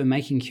Kyoto,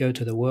 making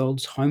Kyoto the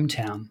world's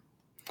hometown,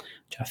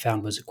 which I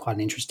found was quite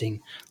an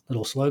interesting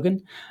little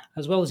slogan,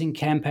 as well as in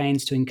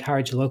campaigns to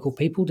encourage local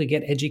people to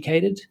get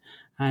educated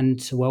and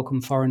to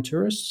welcome foreign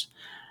tourists.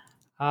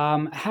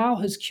 How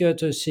has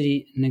Kyoto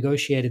City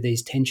negotiated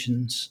these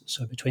tensions,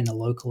 so between the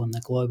local and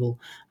the global?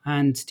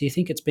 And do you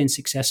think it's been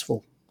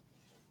successful?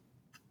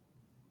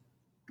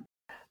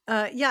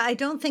 Yeah, I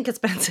don't think it's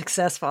been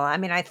successful. I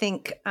mean, I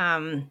think,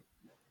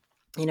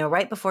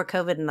 right before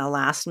COVID in the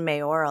last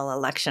mayoral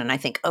election, I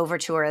think over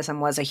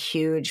tourism was a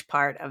huge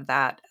part of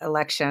that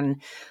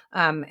election.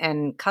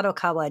 And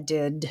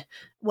Kadokawa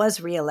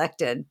was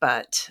reelected,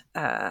 but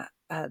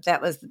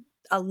that was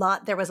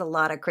there was a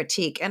lot of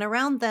critique. And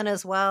around then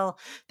as well,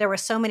 there were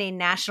so many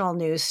national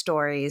news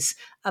stories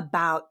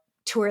about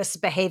tourists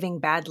behaving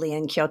badly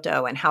in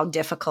Kyoto and how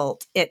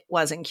difficult it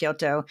was in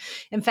Kyoto.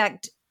 In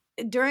fact,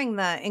 during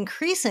the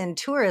increase in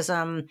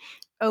tourism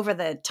over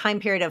the time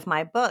period of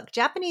my book,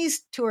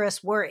 Japanese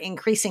tourists were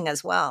increasing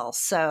as well.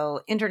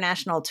 So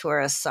international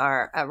tourists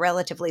are a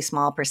relatively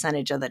small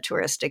percentage of the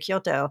tourists to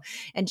Kyoto.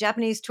 And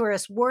Japanese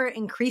tourists were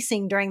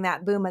increasing during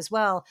that boom as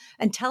well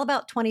until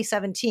about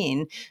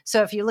 2017.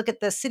 So if you look at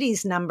the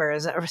city's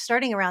numbers,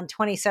 starting around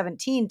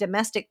 2017,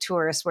 domestic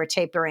tourists were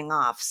tapering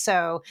off.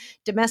 So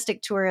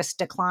domestic tourists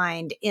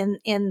declined in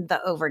the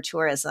over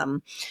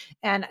tourism.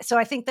 And so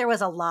I think there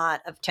was a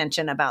lot of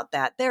tension about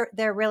that.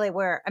 There really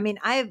were. I mean,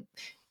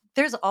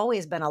 there's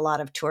always been a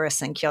lot of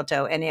tourists in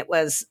Kyoto, and it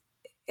was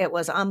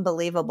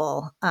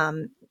unbelievable.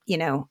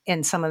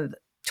 In some of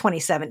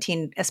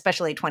 2017,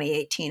 especially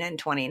 2018 and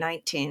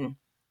 2019.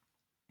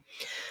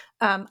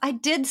 I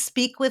did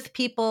speak with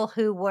people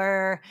who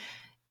were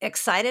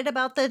excited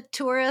about the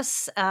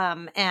tourists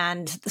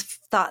and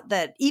thought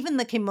that even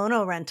the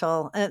kimono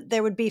rental,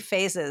 there would be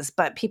phases,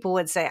 but people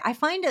would say, I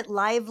find it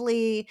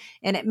lively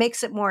and it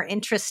makes it more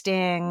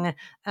interesting.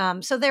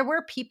 So there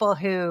were people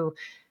who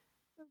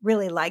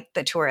really liked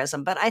the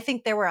tourism, but I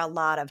think there were a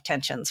lot of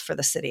tensions for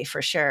the city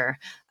for sure.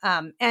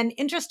 And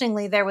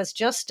interestingly, there was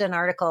just an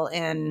article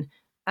in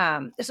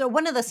so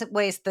one of the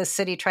ways the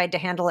city tried to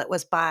handle it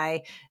was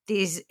by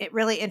these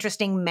really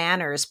interesting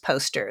manners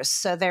posters.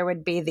 So there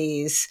would be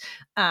these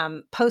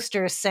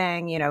posters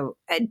saying,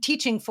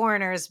 teaching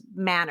foreigners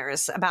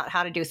manners about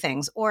how to do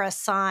things, or a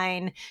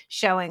sign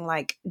showing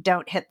like,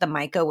 don't hit the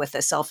mica with a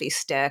selfie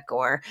stick,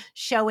 or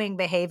showing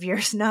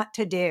behaviors not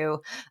to do.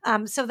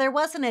 So there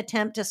was an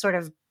attempt to sort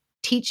of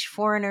teach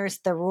foreigners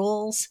the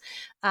rules.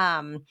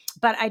 But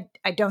I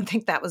don't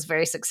think that was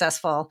very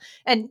successful.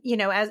 And,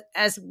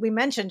 as we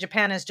mentioned,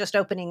 Japan is just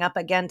opening up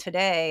again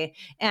today.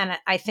 And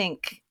I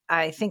think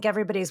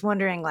everybody's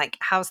wondering, like,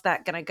 how's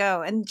that going to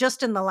go? And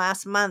just in the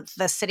last month,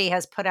 the city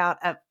has put out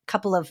a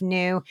couple of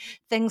new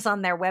things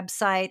on their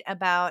website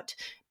about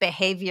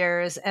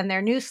behaviors. And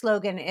their new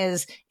slogan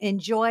is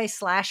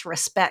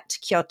enjoy/respect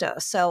Kyoto.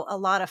 So a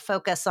lot of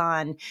focus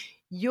on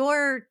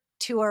your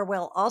tour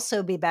will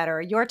also be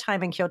better. Your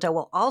time in Kyoto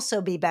will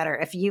also be better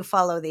if you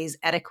follow these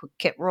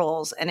etiquette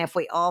rules. And if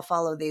we all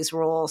follow these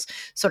rules,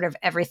 sort of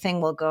everything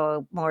will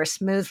go more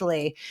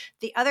smoothly.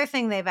 The other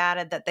thing they've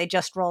added that they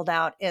just rolled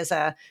out is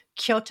a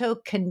Kyoto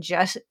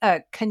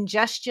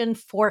congestion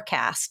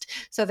forecast.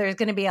 So there's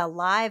going to be a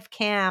live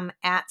cam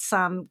at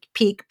some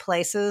peak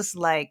places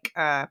like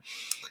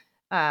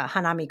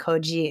Hanami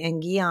Koji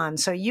and Gion.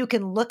 So you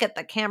can look at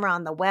the camera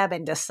on the web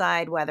and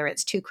decide whether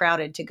it's too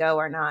crowded to go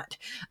or not.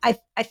 I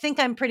think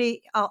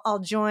I'll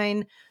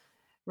join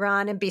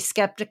Ron and be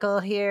skeptical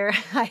here.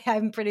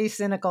 I'm pretty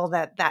cynical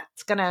that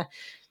that's going to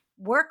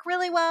work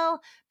really well,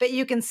 but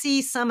you can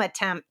see some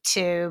attempt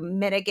to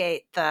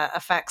mitigate the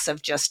effects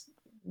of just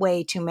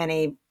way too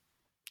many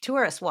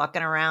tourists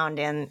walking around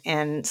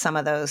in some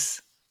of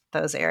those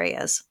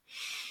areas.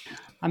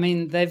 I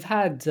mean, they've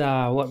had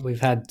we've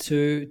had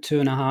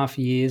 2.5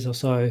 years or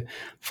so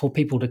for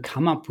people to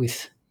come up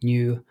with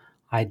new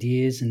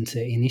ideas and to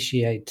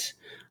initiate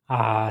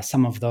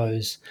some of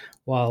those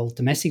while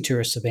domestic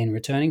tourists have been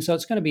returning. So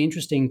it's going to be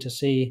interesting to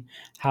see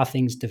how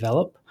things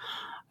develop,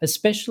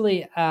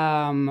 especially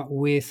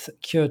with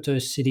Kyoto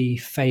City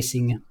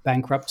facing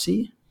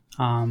bankruptcy.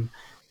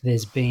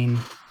 There's been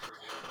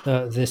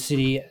the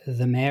city,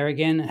 the mayor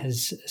again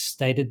has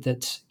stated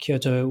that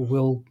Kyoto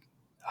will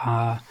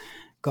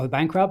go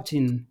bankrupt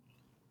in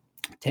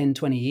 10,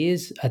 20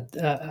 years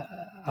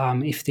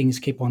if things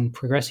keep on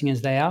progressing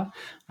as they are.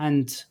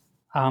 And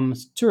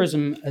international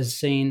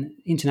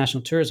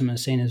tourism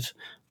is seen as, of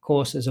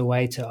course, as a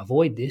way to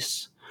avoid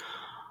this.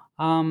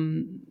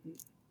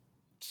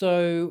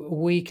 So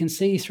we can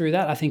see through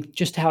that, I think,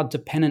 just how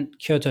dependent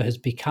Kyoto has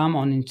become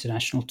on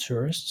international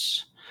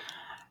tourists.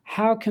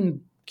 How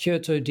can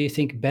Kyoto, do you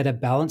think, better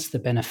balance the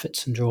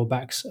benefits and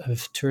drawbacks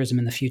of tourism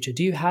in the future?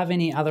 Do you have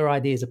any other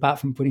ideas apart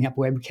from putting up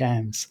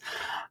webcams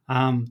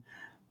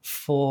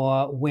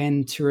for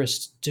when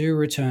tourists do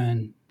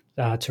return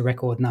to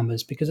record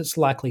numbers? Because it's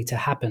likely to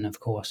happen, of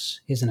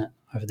course, isn't it,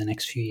 over the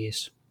next few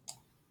years?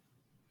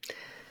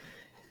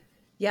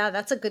 Yeah,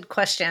 that's a good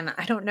question.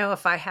 I don't know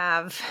if I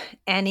have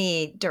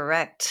any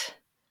direct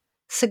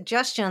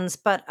suggestions,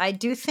 but I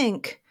do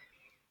think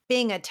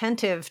being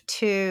attentive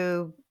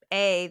to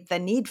the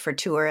need for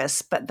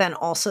tourists, but then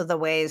also the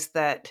ways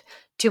that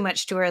too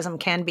much tourism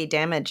can be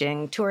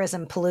damaging,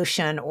 tourism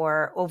pollution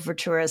or over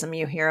tourism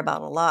you hear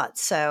about a lot.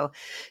 So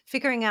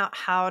figuring out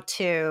how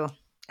to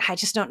I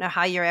just don't know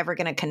how you're ever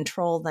going to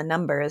control the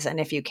numbers. And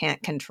if you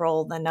can't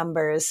control the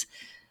numbers,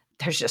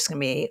 there's just going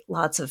to be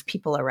lots of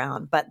people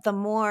around. But the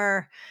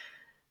more,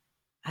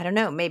 I don't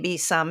know, maybe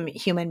some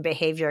human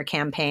behavior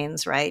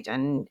campaigns, right?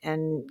 And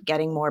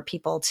getting more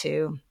people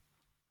to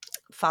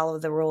follow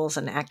the rules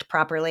and act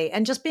properly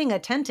and just being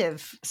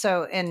attentive.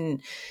 So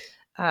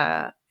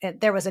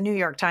there was a New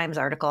York Times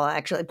article,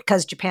 actually,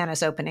 because Japan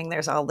is opening,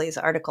 there's all these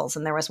articles.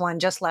 And there was one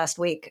just last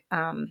week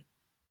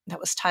that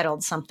was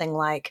titled something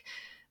like,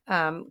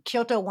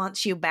 Kyoto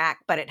wants you back,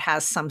 but it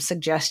has some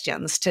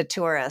suggestions to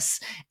tourists.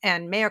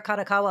 And Mayor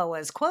Kadakawa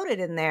was quoted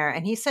in there,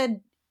 and he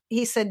said,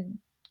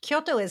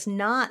 Kyoto is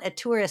not a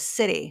tourist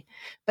city,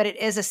 but it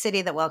is a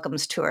city that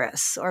welcomes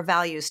tourists or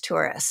values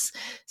tourists.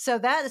 So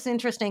that is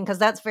interesting because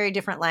that's very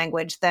different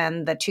language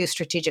than the two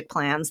strategic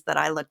plans that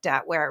I looked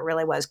at, where it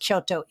really was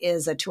Kyoto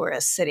is a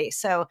tourist city.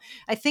 So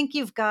I think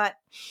you've got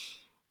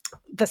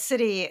the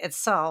city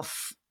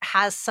itself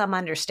has some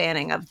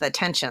understanding of the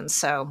tensions.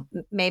 So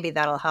maybe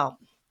that'll help.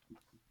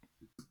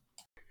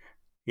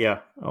 Yeah,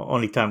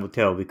 only time will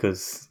tell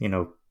because,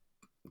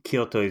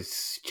 Kyoto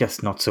is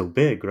just not so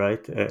big, right?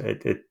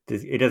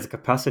 It has a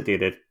capacity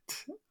that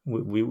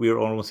we're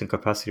almost in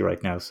capacity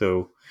right now.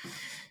 So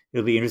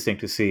it'll be interesting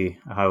to see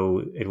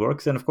how it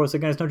works. And of course,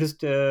 again, it's not just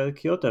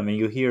Kyoto. I mean,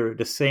 you hear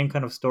the same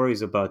kind of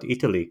stories about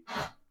Italy,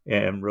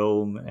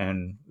 Rome,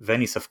 and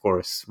Venice, of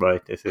course,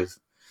 right? This is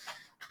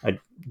a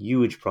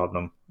huge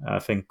problem. I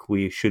think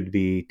we should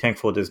be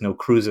thankful there's no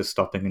cruises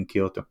stopping in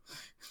Kyoto.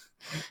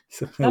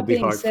 So that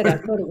being said, I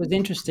thought it was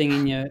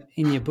interesting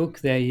in your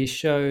book there. You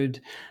showed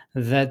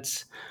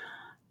that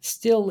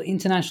still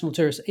international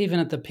tourists, even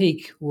at the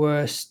peak,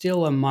 were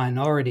still a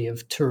minority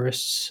of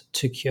tourists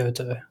to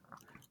Kyoto.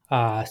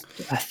 A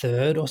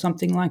third or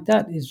something like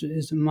that.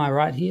 Am I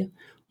right here?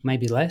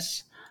 Maybe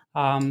less.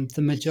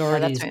 The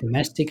majority is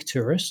domestic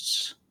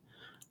tourists.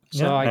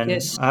 So I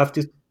guess I have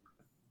to.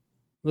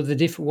 Well,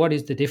 what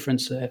is the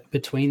difference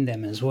between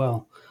them as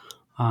well?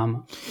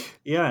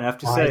 Yeah, and I have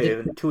to say,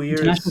 in 2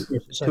 years,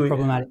 so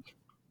problematic.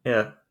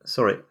 Yeah,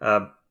 sorry.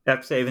 I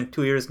have to say, even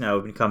 2 years now,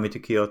 I've been coming to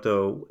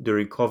Kyoto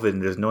during COVID,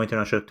 and there's no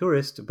international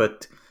tourists,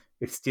 but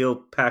it's still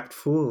packed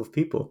full of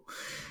people,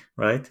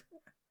 right?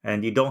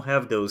 And you don't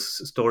have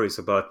those stories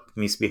about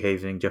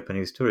misbehaving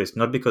Japanese tourists,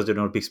 not because they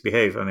don't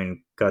misbehave. I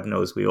mean, God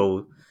knows we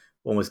all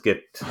almost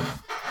get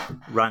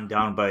run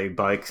down by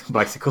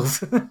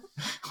bicycles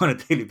on a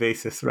daily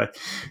basis, right?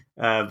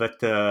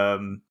 But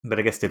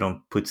I guess they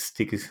don't put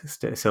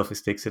selfie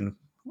sticks in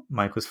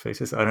Michael's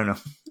faces. I don't know.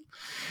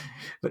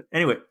 But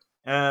anyway,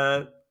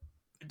 I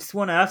just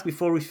want to ask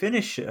before we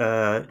finish,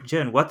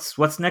 Jen,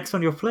 what's next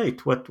on your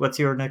plate? What's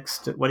your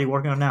next? What are you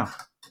working on now?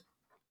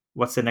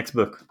 What's the next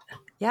book?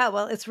 Yeah,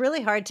 well, it's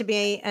really hard to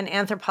be an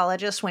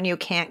anthropologist when you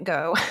can't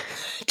go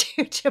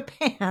to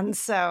Japan.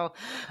 So,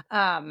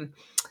 and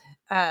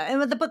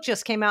the book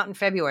just came out in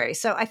February.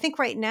 So I think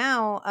right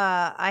now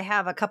I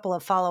have a couple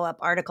of follow-up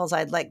articles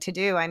I'd like to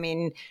do. I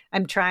mean,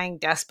 I'm trying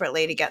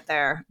desperately to get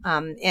there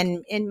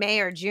in May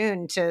or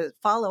June to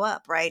follow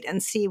up, right,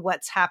 and see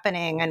what's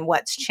happening and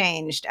what's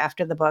changed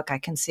after the book. I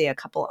can see a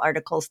couple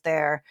articles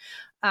there.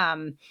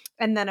 And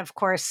then, of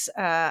course,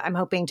 I'm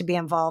hoping to be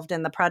involved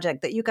in the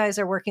project that you guys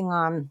are working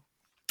on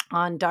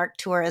dark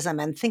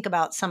tourism and think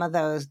about some of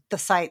the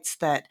sites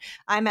that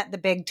I'm at the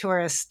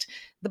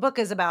book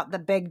is about the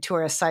big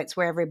tourist sites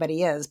where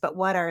everybody is, but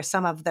what are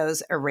some of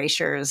those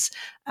erasures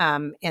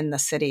in the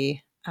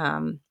city?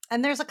 And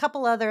there's a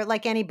couple other,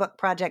 like any book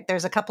project,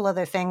 there's a couple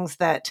other things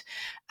that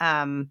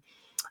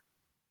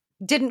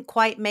didn't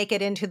quite make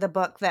it into the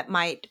book that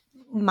might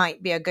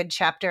be a good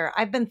chapter.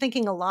 I've been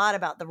thinking a lot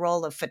about the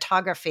role of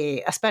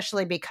photography,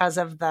 especially because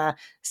of the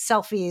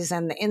selfies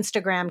and the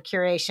Instagram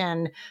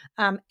curation,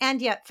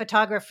 and yet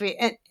photography,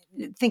 and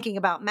thinking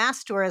about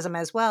mass tourism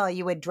as well.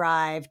 You would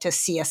drive to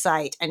see a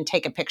site and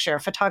take a picture.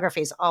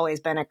 Photography has always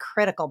been a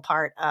critical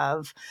part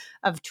of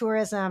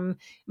tourism.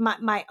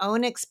 My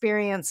own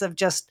experience of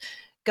just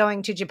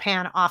going to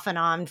Japan off and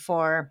on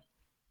for,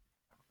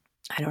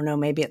 I don't know,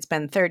 maybe it's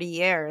been 30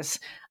 years.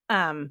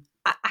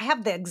 I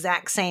have the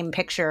exact same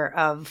picture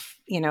of,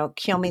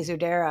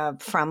 Kiyomizu-dera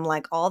from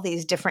like all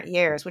these different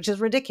years, which is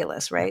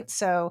ridiculous, right?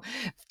 So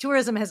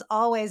tourism has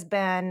always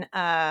been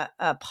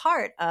a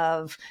part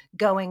of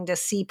going to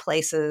see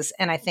places.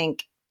 And I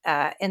think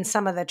in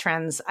some of the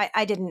trends,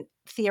 I didn't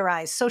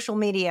theorize social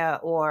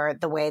media or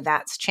the way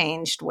that's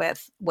changed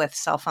with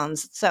cell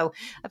phones. So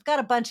I've got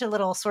a bunch of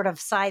little sort of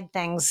side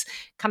things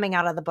coming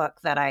out of the book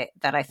that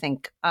I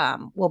think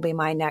will be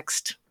my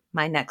next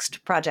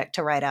project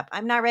to write up.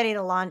 I'm not ready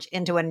to launch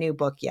into a new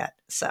book yet.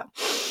 So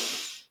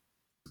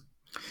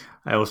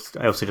I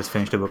also just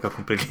finished the book. I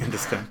completely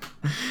understand.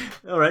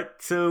 All right.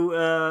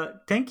 So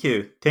thank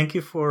you. Thank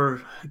you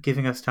for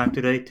giving us time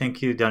today.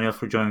 Thank you, Daniel,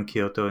 for joining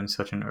Kyoto in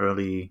such an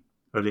early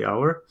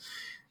hour.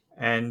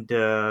 And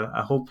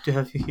I hope to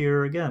have you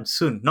here again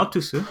soon. Not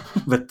too soon,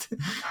 but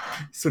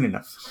soon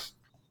enough.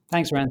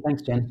 Thanks, Ran.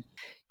 Thanks, Jen.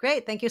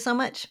 Great. Thank you so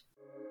much.